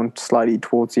let down slightly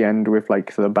towards the end with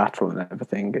like the battle and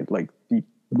everything. It, like the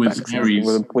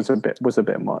was a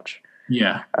bit much.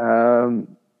 Yeah.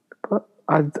 But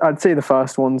I'd say the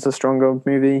first one's a stronger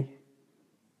movie.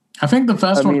 I think the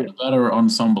first one's a better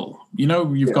ensemble. You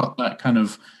know, you've got that kind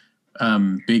of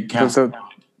big cast.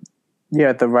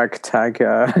 The ragtag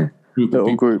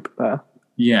little group there.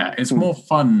 Yeah, it's more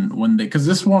fun when because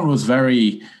this one was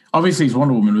very, obviously it's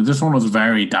Wonder Woman, but this one was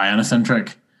very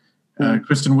Diana-centric.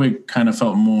 Kristen Wiig kind of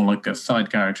felt more like a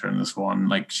side character in this one.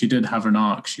 Like, she did have an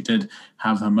arc, she did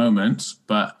have her moments,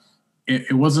 but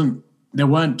it wasn't, there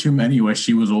weren't too many where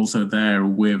she was also there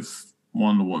with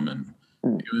Wonder Woman.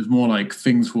 It was more like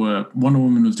Wonder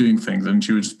Woman was doing things, and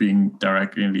she was just being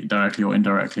directly or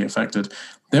indirectly affected.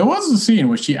 There was a scene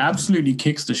where she absolutely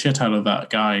kicks the shit out of that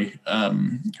guy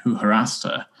who harassed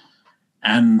her,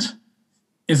 and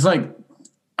it's like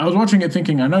I was watching it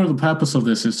thinking, I know the purpose of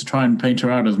this is to try and paint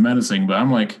her out as menacing, but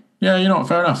I'm like, yeah, you know what,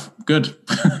 fair enough, good.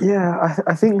 Yeah,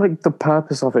 I think like the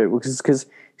purpose of it was because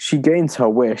she gains her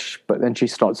wish, but then she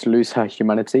starts to lose her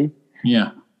humanity.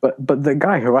 Yeah. But the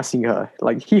guy harassing her,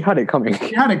 like he had it coming.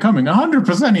 He had it coming.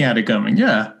 100% he had it coming.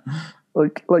 Yeah.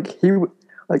 He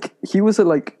was a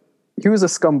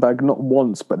scumbag not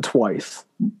once but twice.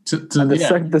 And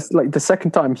the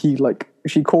second time she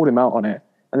called him out on it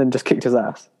and then just kicked his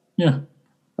ass. Yeah.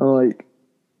 I'm like,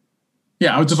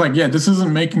 yeah, I was just like, yeah, this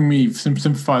isn't making me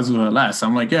sympathize with her less.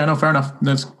 I'm like, yeah, no, fair enough.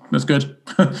 That's good.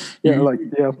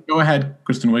 Go ahead,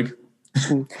 Kristen Wiig.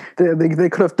 They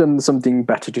could have done something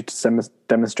better to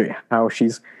demonstrate how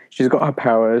she's got her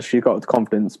powers, she's got the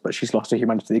confidence, but she's lost her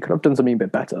humanity. They could have done something a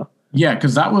bit better. Yeah,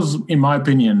 because that was, in my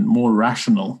opinion, more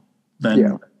rational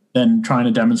than trying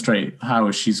to demonstrate how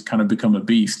she's kind of become a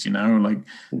beast. You know, like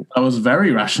that was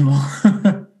very rational.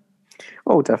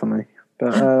 Oh, definitely.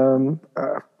 But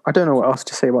I don't know what else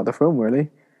to say about the film, really.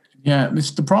 Yeah,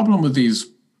 it's the problem with these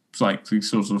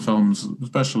sorts of films,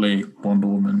 especially Wonder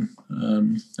Woman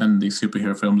and these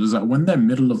superhero films, is that when they're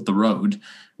middle of the road,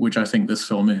 which I think this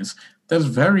film is, there's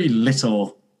very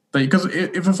little. Because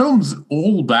if a film's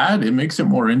all bad, it makes it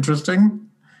more interesting.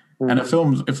 And if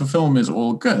a film is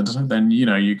all good, then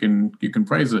you can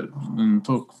praise it and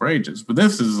talk for ages. But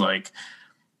this is like.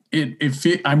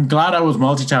 I'm glad I was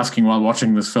multitasking while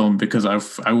watching this film, because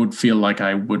I would feel like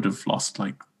I would have lost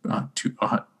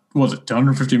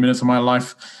 250 minutes of my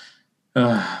life.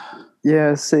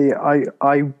 Yeah, see,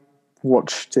 I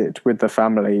watched it with the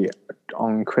family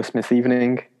on Christmas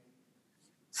evening,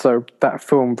 so that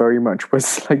film very much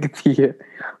was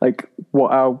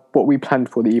what we planned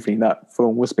for the evening. That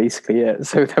film was basically it.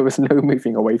 So there was no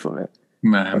moving away from it,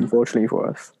 man. Unfortunately for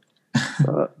us.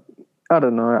 But I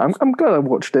don't know. I'm glad I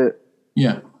watched it.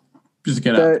 Yeah. Just to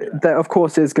get out. There, of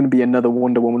course, there's going to be another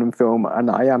Wonder Woman film, and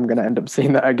I am going to end up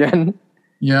seeing that again.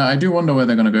 Yeah, I do wonder where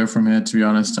they're going to go from here, to be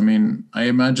honest. I mean, I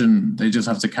imagine they just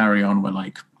have to carry on where,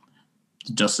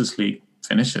 Justice League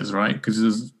finishes, right?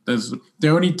 Because there's the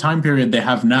only time period they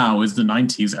have now is the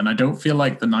 90s, and I don't feel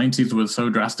like the 90s was so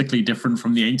drastically different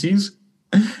from the 80s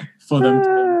for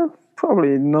them.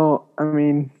 Probably not. I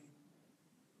mean,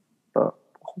 but...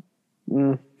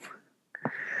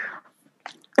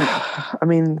 I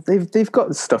mean, they've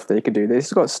got stuff they could do. They've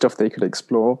got stuff they could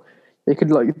explore. They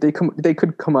could they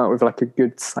could come out with a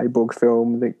good cyborg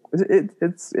film.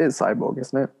 It's Cyborg,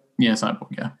 isn't it? Yeah,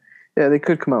 Cyborg. Yeah. Yeah, they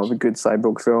could come out with a good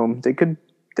cyborg film. They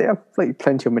have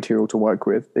plenty of material to work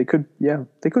with. They could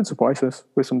surprise us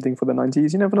with something for the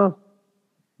 90s. You never know.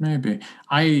 Maybe.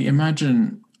 I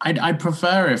imagine I'd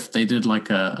prefer if they did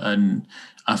a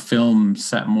film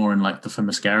set more in the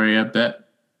Themyscira bit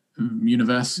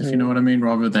universe, if you know what I mean,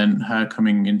 rather than her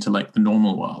coming into the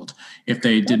normal world. If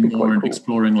they did more in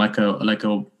exploring a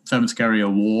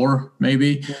Themyscira war,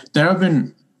 maybe. There have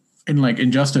been in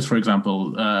Injustice, for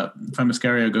example,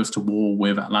 Themyscira goes to war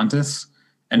with Atlantis,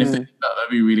 and if they did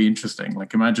that'd be really interesting.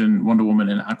 Imagine Wonder Woman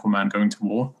and Aquaman going to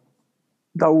war.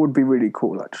 That would be really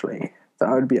cool, actually.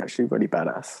 That would be actually really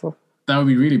badass. That would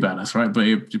be really badass, right? But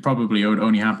it probably would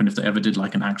only happen if they ever did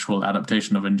an actual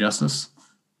adaptation of Injustice.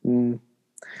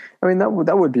 I mean, that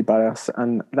would be badass,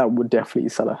 and that would definitely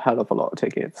sell a hell of a lot of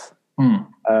tickets. And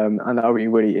that would be a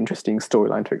really interesting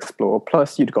storyline to explore.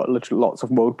 Plus, you'd got lots of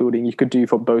world building you could do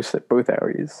for both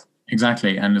areas.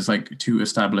 Exactly, and it's two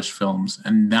established films,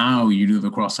 and now you do the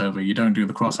crossover. You don't do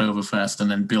the crossover first and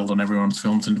then build on everyone's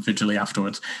films individually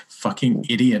afterwards. Fucking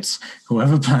idiots!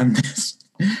 Whoever planned this,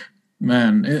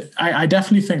 man. I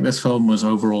definitely think this film was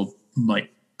overall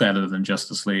better than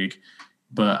Justice League.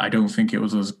 But I don't think it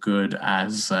was as good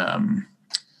as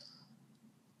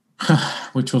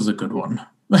which was a good one.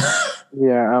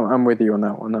 Yeah, I'm with you on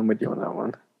that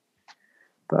one.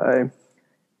 But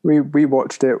we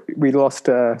watched it. We lost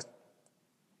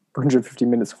 150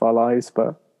 minutes of our lives,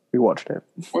 but we watched it.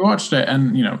 We watched it,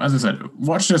 and as I said,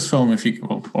 watch this film if you.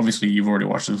 Well, obviously you've already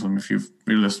watched this film if you've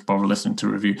really bothered listening to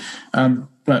a review.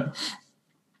 But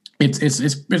it's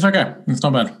okay. It's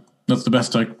not bad. That's the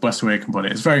best way I can put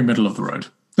it. It's very middle of the road.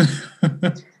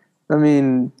 I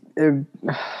mean,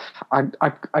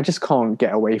 I just can't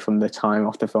get away from the time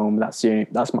of the film. That's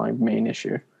my main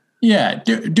issue. Yeah,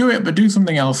 do it, but do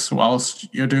something else whilst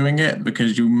you're doing it,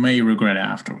 because you may regret it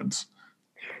afterwards.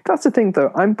 That's the thing,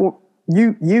 though.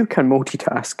 You can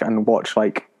multitask and watch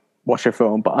a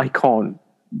film, but I can't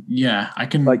Yeah, I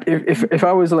can. Like if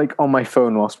I was like on my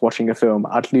phone whilst watching a film,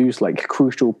 I'd lose like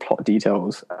crucial plot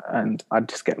details and I'd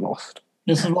just get lost.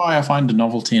 This is why I find a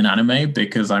novelty in anime,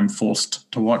 because I'm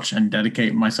forced to watch and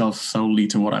dedicate myself solely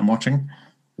to what I'm watching.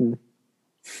 Mm.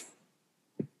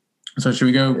 So should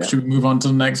we go? Yeah. Should we move on to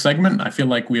the next segment? I feel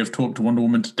like we have talked Wonder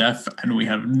Woman to death, and we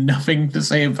have nothing to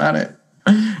say about it.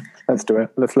 Let's do it.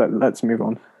 Let's move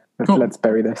on. Cool. Let's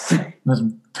bury this. Let's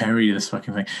bury this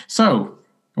fucking thing. So,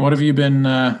 what have you been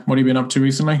up to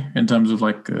recently in terms of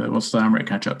like what's the Amrit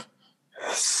catch up?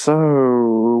 So,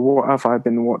 what have I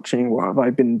been watching? What have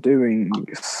I been doing?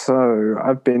 So,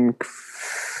 I've been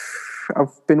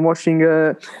watching.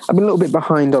 I've been a little bit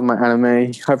behind on my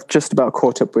anime. I've just about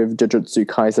caught up with Jujutsu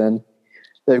Kaisen.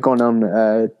 They've gone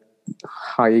on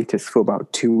hiatus for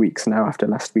about 2 weeks now after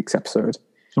last week's episode.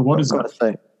 So, what is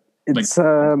it? It's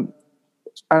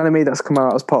anime that's come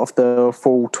out as part of the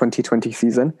fall 2020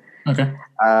 season. Okay.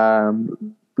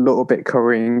 Little bit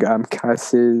covering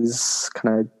curses,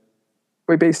 kind of.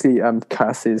 Well, basically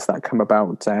curses that come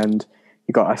about, and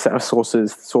you got a set of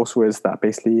sorcerers that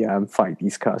basically fight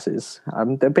these curses.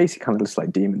 They're basically kind of just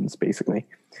like demons, basically.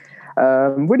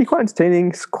 Really quite entertaining.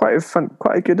 It's quite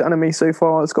a good anime so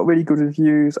far. It's got really good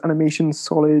reviews. Animation's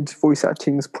solid. Voice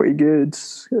acting's pretty good.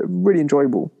 Really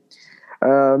enjoyable.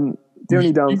 The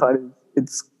only downside is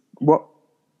it's what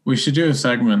we should do a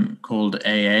segment called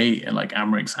AA, like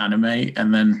Amric's anime,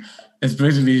 and then it's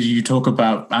basically you talk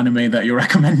about anime that you're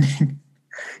recommending.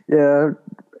 Yeah,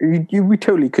 we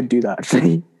totally could do that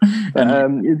actually.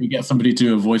 And we get somebody to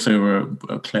do a voiceover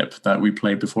a clip that we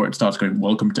play before it starts going,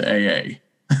 "Welcome to AA."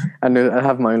 And I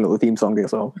have my own little theme song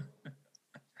as well.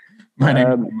 My name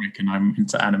is Amric, and I'm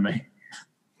into anime.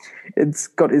 It's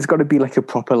got to be like a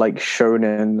proper like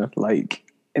shonen, like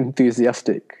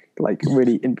enthusiastic, like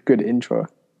really good intro.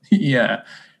 Yeah,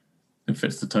 it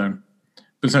fits the tone.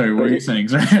 But sorry, what were you saying?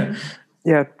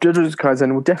 Yeah, Jujutsu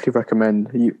Kaisen will definitely recommend.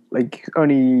 You like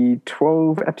only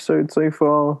 12 episodes so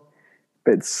far,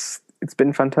 but it's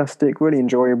been fantastic, really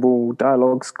enjoyable.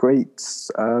 Dialogue's great.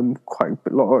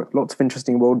 Lots of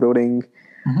interesting world building.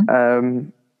 Mm-hmm.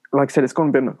 Like I said, it's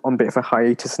been on a bit of a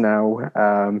hiatus now,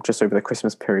 just over the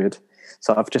Christmas period.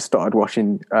 So I've just started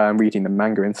reading the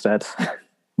manga instead,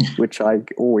 which I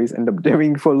always end up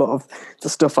doing for a lot of the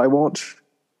stuff I watch.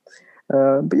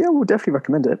 But yeah, we'll definitely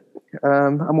recommend it.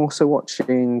 I'm also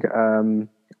watching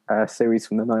a series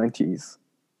from the 90s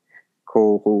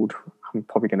called, I'm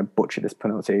probably going to butcher this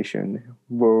pronunciation,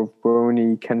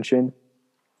 Rurouni Kenshin.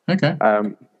 Okay.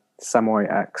 Samurai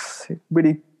X.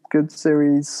 Really good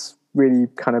series, really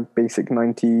kind of basic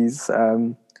 90s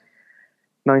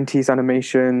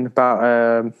animation about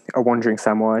a wandering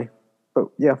samurai. But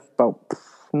yeah, about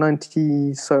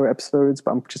 90 so episodes,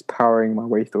 but I'm just powering my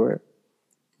way through it.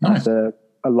 Nice. At an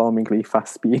alarmingly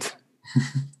fast speed.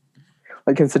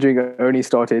 Like considering I only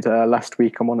started last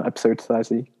week, I'm on episode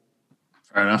 30.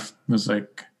 Fair enough. It was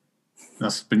like,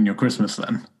 that's been your Christmas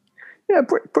then. Yeah,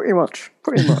 pretty much.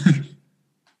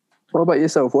 What about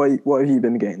yourself? What have you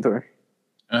been getting through?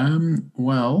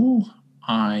 Well,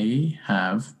 I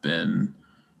have been.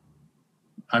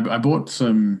 I bought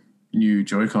some new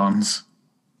Joy-Cons.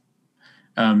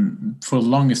 For the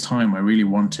longest time, I really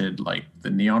wanted like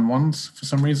the neon ones for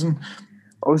some reason.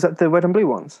 Oh, is that the red and blue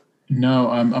ones? No,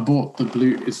 I bought the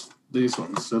blue. It's these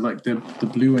ones, so like the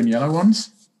blue and yellow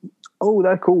ones. Oh,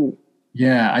 they're cool.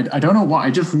 Yeah, I don't know why.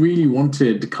 I just really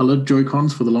wanted colored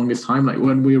Joy-Cons for the longest time. Like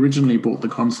when we originally bought the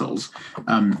consoles,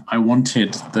 I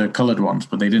wanted the colored ones,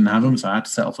 but they didn't have them, so I had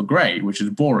to settle for grey, which is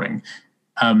boring.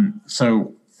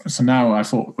 So now I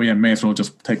thought, well, yeah, may as well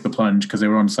just take the plunge because they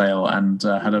were on sale and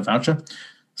had a voucher.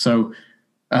 So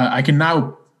I can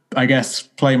now, I guess,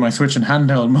 play my Switch in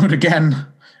handheld mode again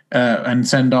and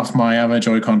send off my other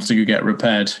Joy-Cons to get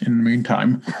repaired in the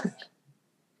meantime.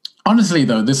 Honestly,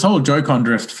 though, this whole Joy-Con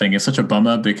drift thing is such a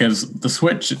bummer because the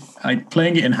Switch, like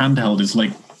playing it in handheld is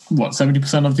like, what,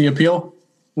 70% of the appeal?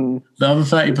 The other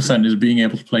 30% is being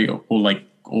able to play all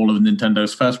of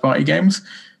Nintendo's first-party games.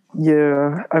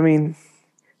 Yeah, I mean,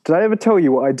 did I ever tell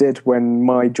you what I did when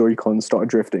my Joy-Con started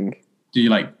drifting? Do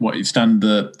you stand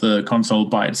the console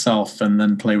by itself and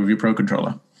then play with your Pro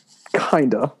Controller?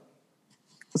 Kinda.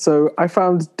 So I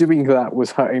found doing that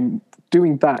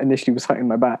initially was hurting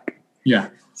my back. Yeah.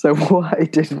 So what I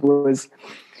did was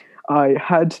I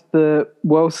had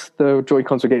whilst the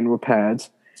Joy-Cons were getting repaired,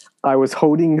 I was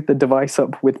holding the device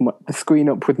up with the screen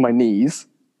up with my knees.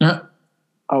 I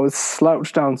was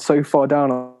slouched down so far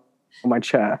down on my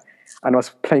chair, and I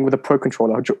was playing with a Pro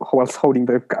Controller whilst holding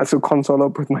the console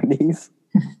up with my knees.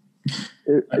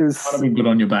 It was not good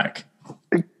on your back.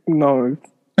 No.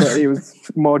 but it was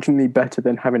marginally better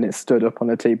than having it stood up on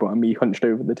the table and me hunched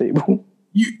over the table.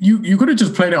 You could have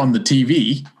just played it on the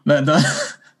TV.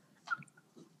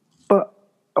 But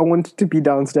I wanted to be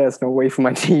downstairs and away from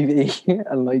my TV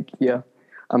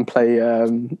and play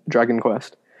Dragon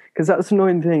Quest, because that's the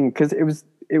annoying thing, because it was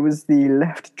the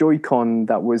left Joy-Con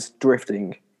that was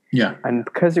drifting. Yeah, and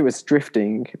because it was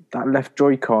drifting, that left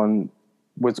Joy-Con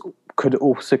could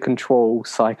also control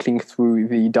cycling through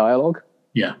the dialogue.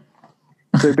 Yeah.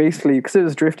 So basically, because it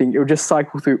was drifting, it would just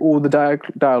cycle through all the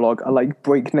dialogue at like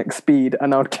breakneck speed,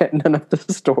 and I would get none of the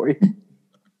story.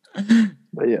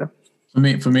 But yeah, for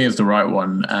me, it's the right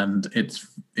one, and it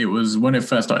was when it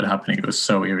first started happening. It was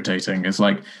so irritating. It's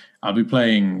like I was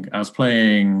playing. I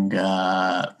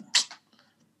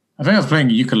think I was playing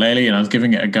ukulele, and I was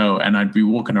giving it a go, and I'd be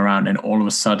walking around, and all of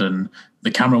a sudden,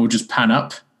 the camera would just pan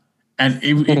up. And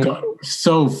it got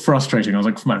so frustrating. I was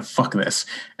like, man, fuck this.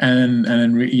 And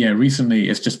then recently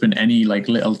it's just been any like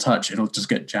little touch, it'll just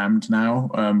get jammed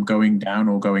now, going down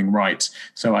or going right.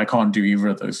 So I can't do either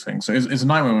of those things. So it's a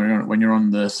nightmare when you're on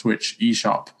the Switch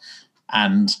eShop,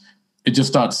 and it just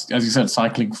starts, as you said,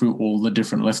 cycling through all the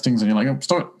different listings, and you're like, oh,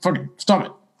 stop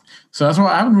it. So that's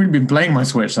why I haven't really been playing my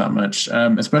Switch that much,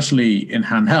 especially in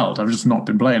handheld. I've just not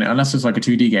been playing it unless it's like a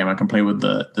 2D game. I can play with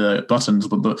the buttons,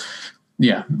 but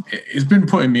yeah, it's been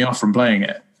putting me off from playing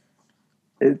it.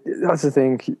 That's the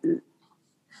thing.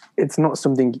 It's not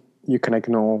something you can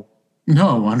ignore.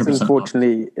 No, 100%.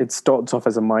 Unfortunately, it starts off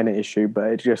as a minor issue, but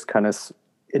it just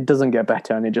it doesn't get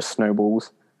better, and it just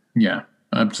snowballs. Yeah,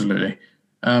 absolutely.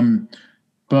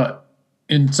 But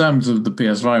in terms of the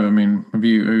PS5, I mean, have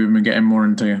you been getting more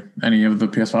into any of the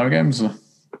PS5 games? Or?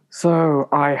 So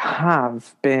I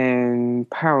have been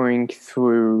powering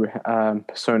through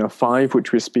Persona 5,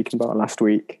 which we were speaking about last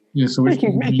week. Yeah, so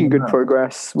making good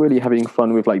progress, really having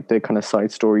fun with like the kind of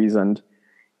side stories and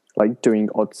like doing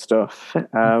odd stuff.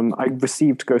 I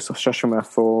received Ghost of Tsushima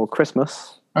for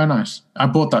Christmas. Oh, nice. I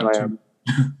bought that too.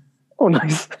 Oh,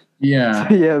 nice.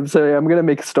 Yeah. So I'm going to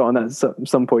make a start on that at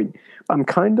some point. I'm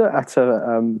kind of at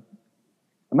I'm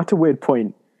at a weird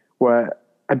point where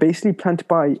I basically plan to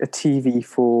buy a TV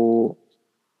for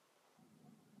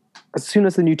as soon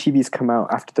as the new TVs come out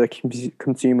after the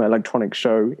Consumer Electronics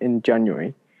Show in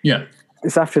January. Yeah.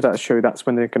 It's after that show that's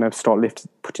when they're going to start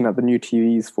putting out the new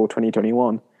TVs for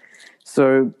 2021.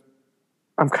 So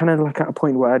I'm kind of like at a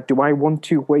point where, do I want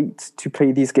to wait to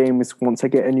play these games once I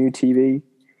get a new TV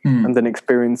and then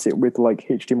experience it with like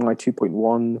HDMI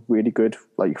 2.1, really good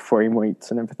like frame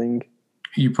rates and everything?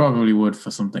 You probably would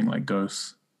for something like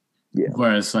Ghost. Yeah.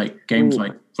 Whereas like games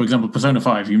like, for example, Persona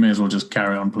 5, you may as well just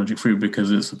carry on plunging through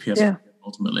because it's a PS5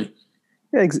 ultimately.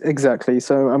 Yeah, exactly.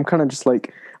 So I'm kind of just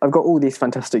like, I've got all these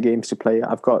fantastic games to play.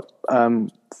 I've got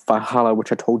Valhalla,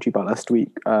 which I told you about last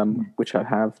week, which I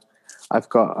have. I've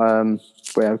got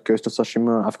Ghost of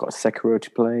Tsushima. I've got Sekiro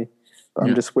to play. But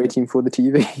I'm just waiting for the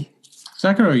TV.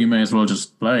 Sekiro, you may as well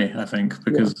just play, I think,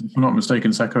 because if I'm not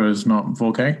mistaken, Sekiro is not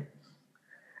 4K.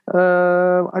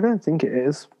 I don't think it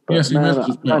is. But yes,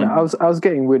 I was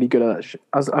getting really good at it.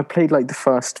 I played like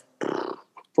I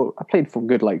played for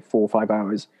good like 4 or 5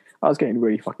 hours. I was getting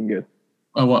really fucking good.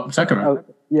 Oh, what, Sekiro?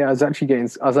 I was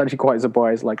actually quite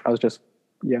surprised. Like I was just,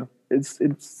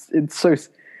 it's so.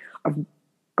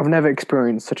 I've never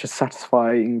experienced such a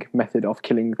satisfying method of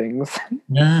killing things.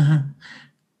 Yeah.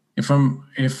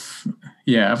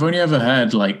 I've only ever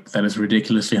heard like that it's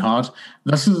ridiculously hard.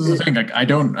 That's the thing. Like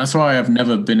that's why I've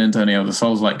never been into any of the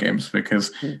Souls-like games,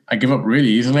 because I give up really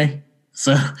easily.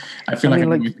 So I feel I'm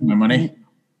wasting my money.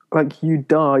 Like you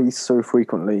die so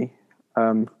frequently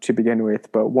to begin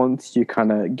with, but once you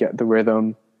kind of get the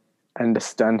rhythm,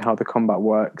 understand how the combat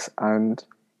works, and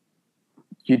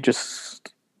you get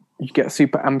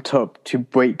super amped up to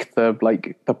break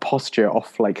the posture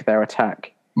off like their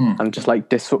attack. And just like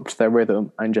disrupt their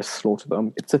rhythm and just slaughter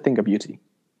them. It's a thing of beauty.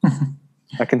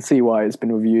 I can see why it's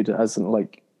been reviewed as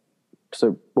aside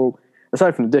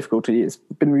from the difficulty, it's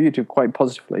been reviewed quite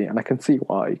positively, and I can see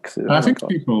why. I think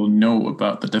people know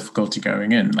about the difficulty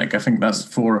going in. Like I think that's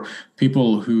for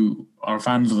people who are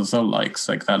fans of the Soul likes.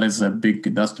 Like that's the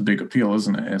big appeal,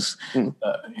 isn't it?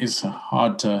 It's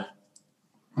hard to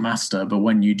master, but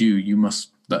when you do, you must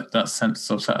that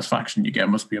sense of satisfaction you get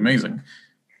must be amazing.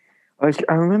 Like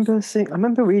I remember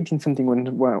reading something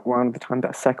around the time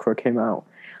that Sekiro came out.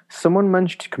 Someone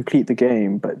managed to complete the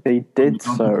game, but they did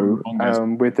so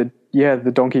with the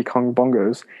Donkey Kong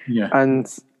bongos. Yeah,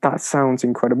 and that sounds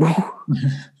incredible.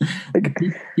 Like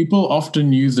people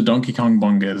often use the Donkey Kong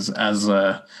bongos as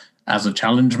a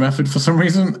challenge method for some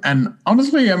reason, and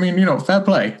honestly, I mean, fair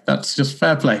play. That's just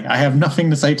fair play. I have nothing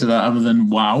to say to that other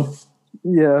than wow.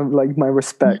 Yeah, like my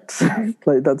respects.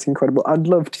 Like that's incredible. I'd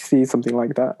love to see something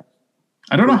like that.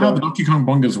 I don't know how the Donkey Kong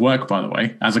bongos work, by the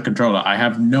way, as a controller. I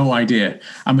have no idea.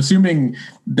 I'm assuming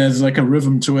there's like a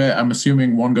rhythm to it. I'm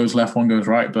assuming one goes left, one goes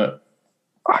right, but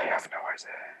I have no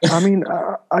idea. I mean,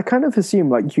 I kind of assume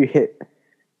like you hit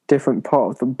different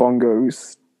part of the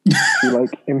bongos to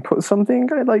like input something,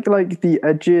 like the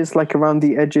edges, like around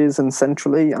the edges and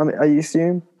centrally. I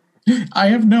assume. I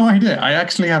have no idea. I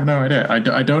actually have no idea. I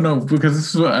don't know, because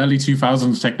this is early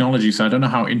 2000s technology, so I don't know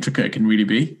how intricate it can really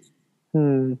be.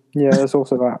 Yeah, there's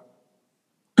also that.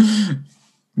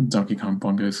 Donkey Kong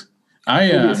bongos.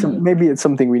 Maybe it's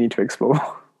something we need to explore.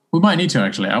 We might need to,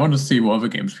 actually. I want to see what other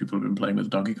games people have been playing with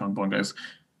Donkey Kong bongos.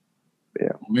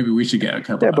 Yeah. Maybe we should get a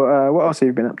couple. Yeah, but what else have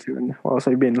you been up to, and what else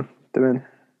have you been doing?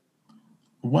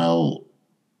 Well,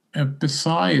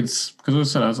 besides, because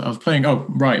as I said, I was playing. Oh,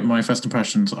 right, my first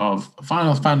impressions of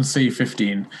Final Fantasy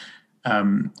 15.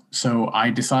 So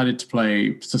I decided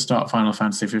to start Final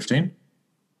Fantasy 15,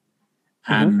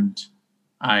 and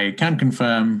I can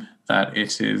confirm that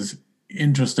it is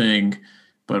interesting,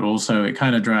 but also it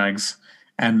kind of drags.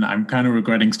 And I'm kind of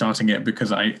regretting starting it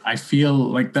because I feel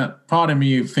like that part of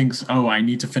me thinks, oh, I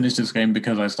need to finish this game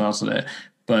because I started it.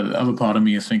 But the other part of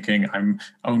me is thinking I'm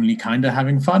only kind of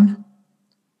having fun.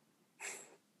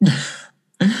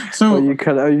 So are you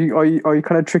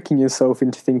kind of tricking yourself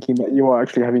into thinking that you are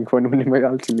actually having fun when in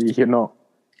reality you're not?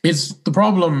 the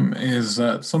problem is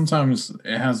that sometimes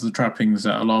it has the trappings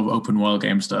that a lot of open world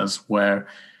games does, where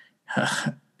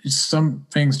some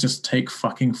things just take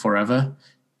fucking forever.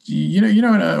 In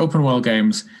open world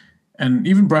games, and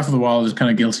even Breath of the Wild is kind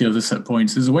of guilty of this at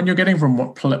points, is when you're getting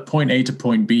from point A to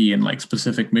point B in like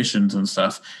specific missions and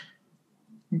stuff,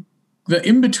 the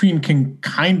in-between can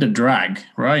kind of drag,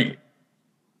 right?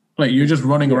 Like you're just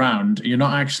running around, you're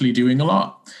not actually doing a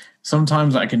lot.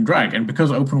 Sometimes that can drag, and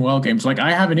because open world games, like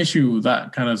I have an issue with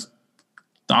that kind of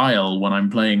style when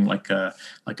I'm playing like a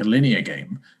linear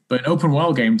game. But in open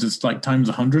world games, it's like times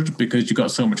 100 because you got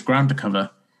so much ground to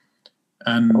cover.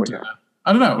 And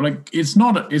I don't know, like it's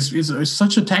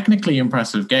such a technically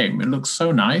impressive game. It looks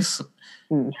so nice,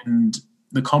 and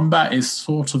the combat is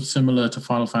sort of similar to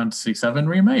Final Fantasy VII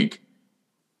Remake.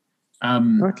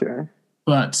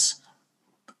 But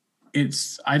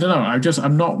I don't know.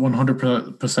 I'm not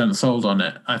 100% sold on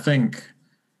it. I think,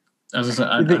 as I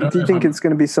said, do you think it's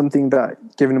going to be something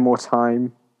that, given more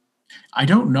time? I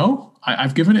don't know.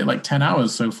 I've given it like 10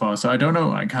 hours so far, so I don't know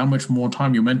like how much more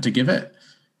time you're meant to give it.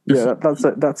 Yeah,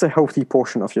 that's a healthy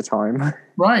portion of your time.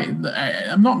 Right.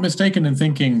 I'm not mistaken in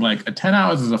thinking like 10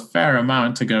 hours is a fair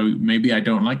amount to go, maybe I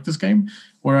don't like this game.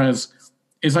 Whereas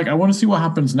it's like, I want to see what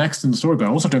happens next in the story, but I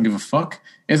also don't give a fuck.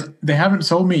 They haven't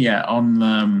sold me yet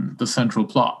on the central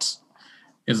plot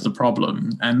is the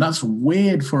problem. And that's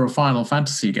weird for a Final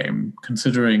Fantasy game,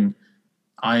 considering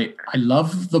I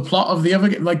love the plot of the other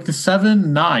game, like the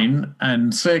 7, 9,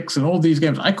 and 6 and all these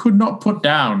games I could not put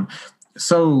down.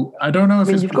 So I don't know if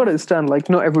you've got to understand, like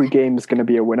not every game is going to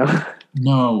be a winner.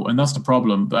 No, and that's the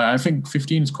problem. But I think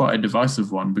 15 is quite a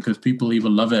divisive one because people either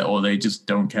love it or they just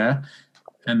don't care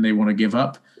and they want to give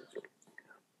up.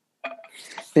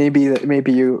 Maybe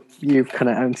you've kind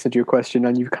of answered your question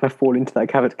and you've kind of fall into that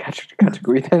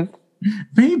category then.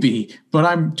 Maybe, but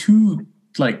I'm too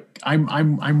like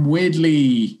I'm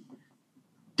weirdly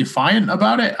defiant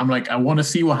about it. I'm like, I want to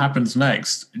see what happens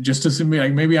next, just to see me.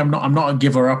 Like maybe I'm not a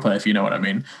giver upper, if you know what I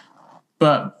mean.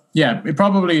 But yeah, it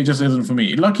probably just isn't for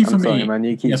me. Lucky for me, man,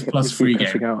 you keep, PS Plus free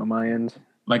game. Out on my end.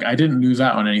 Like I didn't lose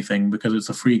out on anything because it's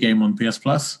a free game on PS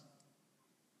Plus.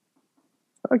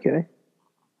 Okay,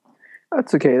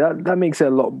 that's okay. That makes it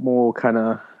a lot more kind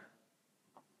of.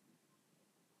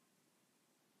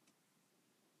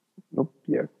 Nope.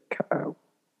 Yeah.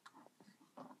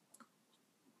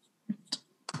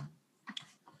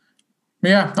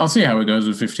 Yeah, I'll see how it goes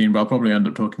with 15, but I'll probably end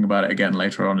up talking about it again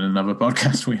later on in another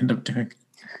podcast we end up doing.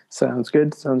 Sounds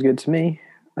good to me.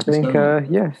 I think,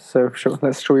 so shall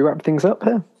we wrap things up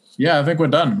here? Yeah, I think we're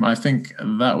done. I think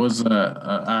that was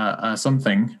a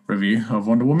something review of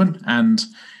Wonder Woman, and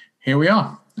here we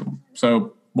are.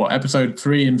 So, episode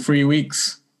 3 in 3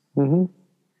 weeks? Mm-hmm.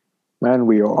 Man,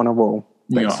 we are on a roll.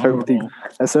 Let's hope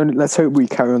we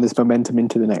carry on this momentum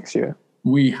into the next year.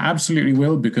 We absolutely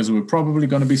will, because we're probably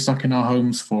going to be stuck in our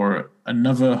homes for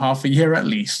another half a year at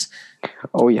least.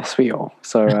 Oh, yes, we are.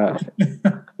 So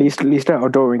at least our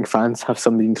adoring fans have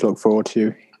something to look forward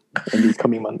to in these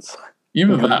coming months.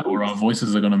 Either that or our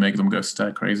voices are going to make them go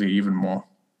stir crazy even more.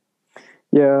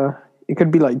 Yeah, it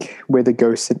could be like we're the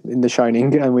ghosts in The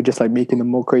Shining and we're just like making them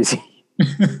more crazy.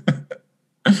 That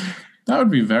would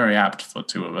be very apt for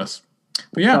two of us.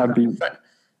 But yeah,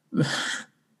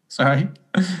 Sorry.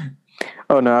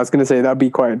 Oh no, I was going to say that'd be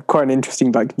quite an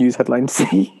interesting like news headline to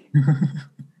see.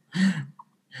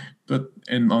 But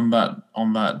on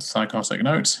that psychotic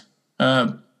note,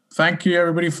 thank you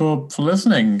everybody for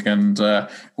listening, and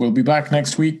we'll be back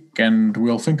next week, and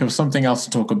we'll think of something else to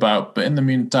talk about. But in the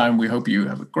meantime, we hope you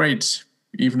have a great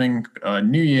evening,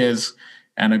 New Year's,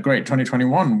 and a great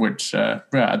 2021. Which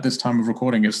at this time of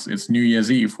recording, it's New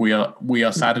Year's Eve. We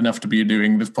are sad enough to be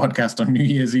doing this podcast on New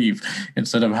Year's Eve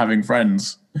instead of having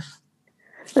friends.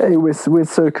 Hey, we're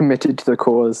so committed to the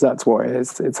cause. That's what it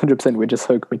is. It's 100%. We're just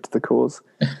so committed to the cause.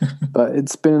 But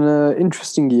it's been an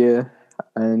interesting year,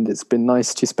 and it's been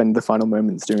nice to spend the final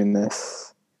moments doing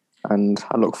this. And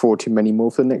I look forward to many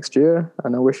more for next year.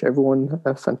 And I wish everyone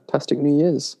a fantastic New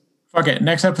Year's. Okay,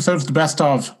 next episode's the best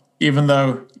of. Even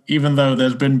though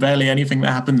there's been barely anything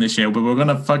that happened this year, but we're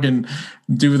gonna fucking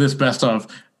do this best of.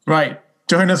 Right.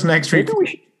 Join us next week.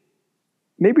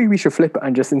 Maybe we should flip it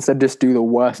and just do the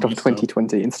worst of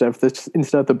 2020 instead of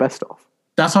the best of.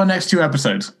 That's our next 2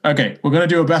 episodes. Okay, we're going to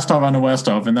do a best of and a worst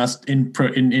of, and that's in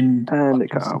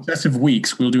successive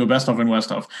weeks. We'll do a best of and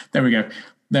worst of. There we go.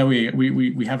 There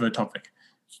we have a topic.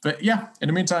 But yeah, in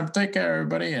the meantime, take care,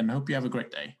 everybody, and hope you have a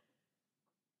great day.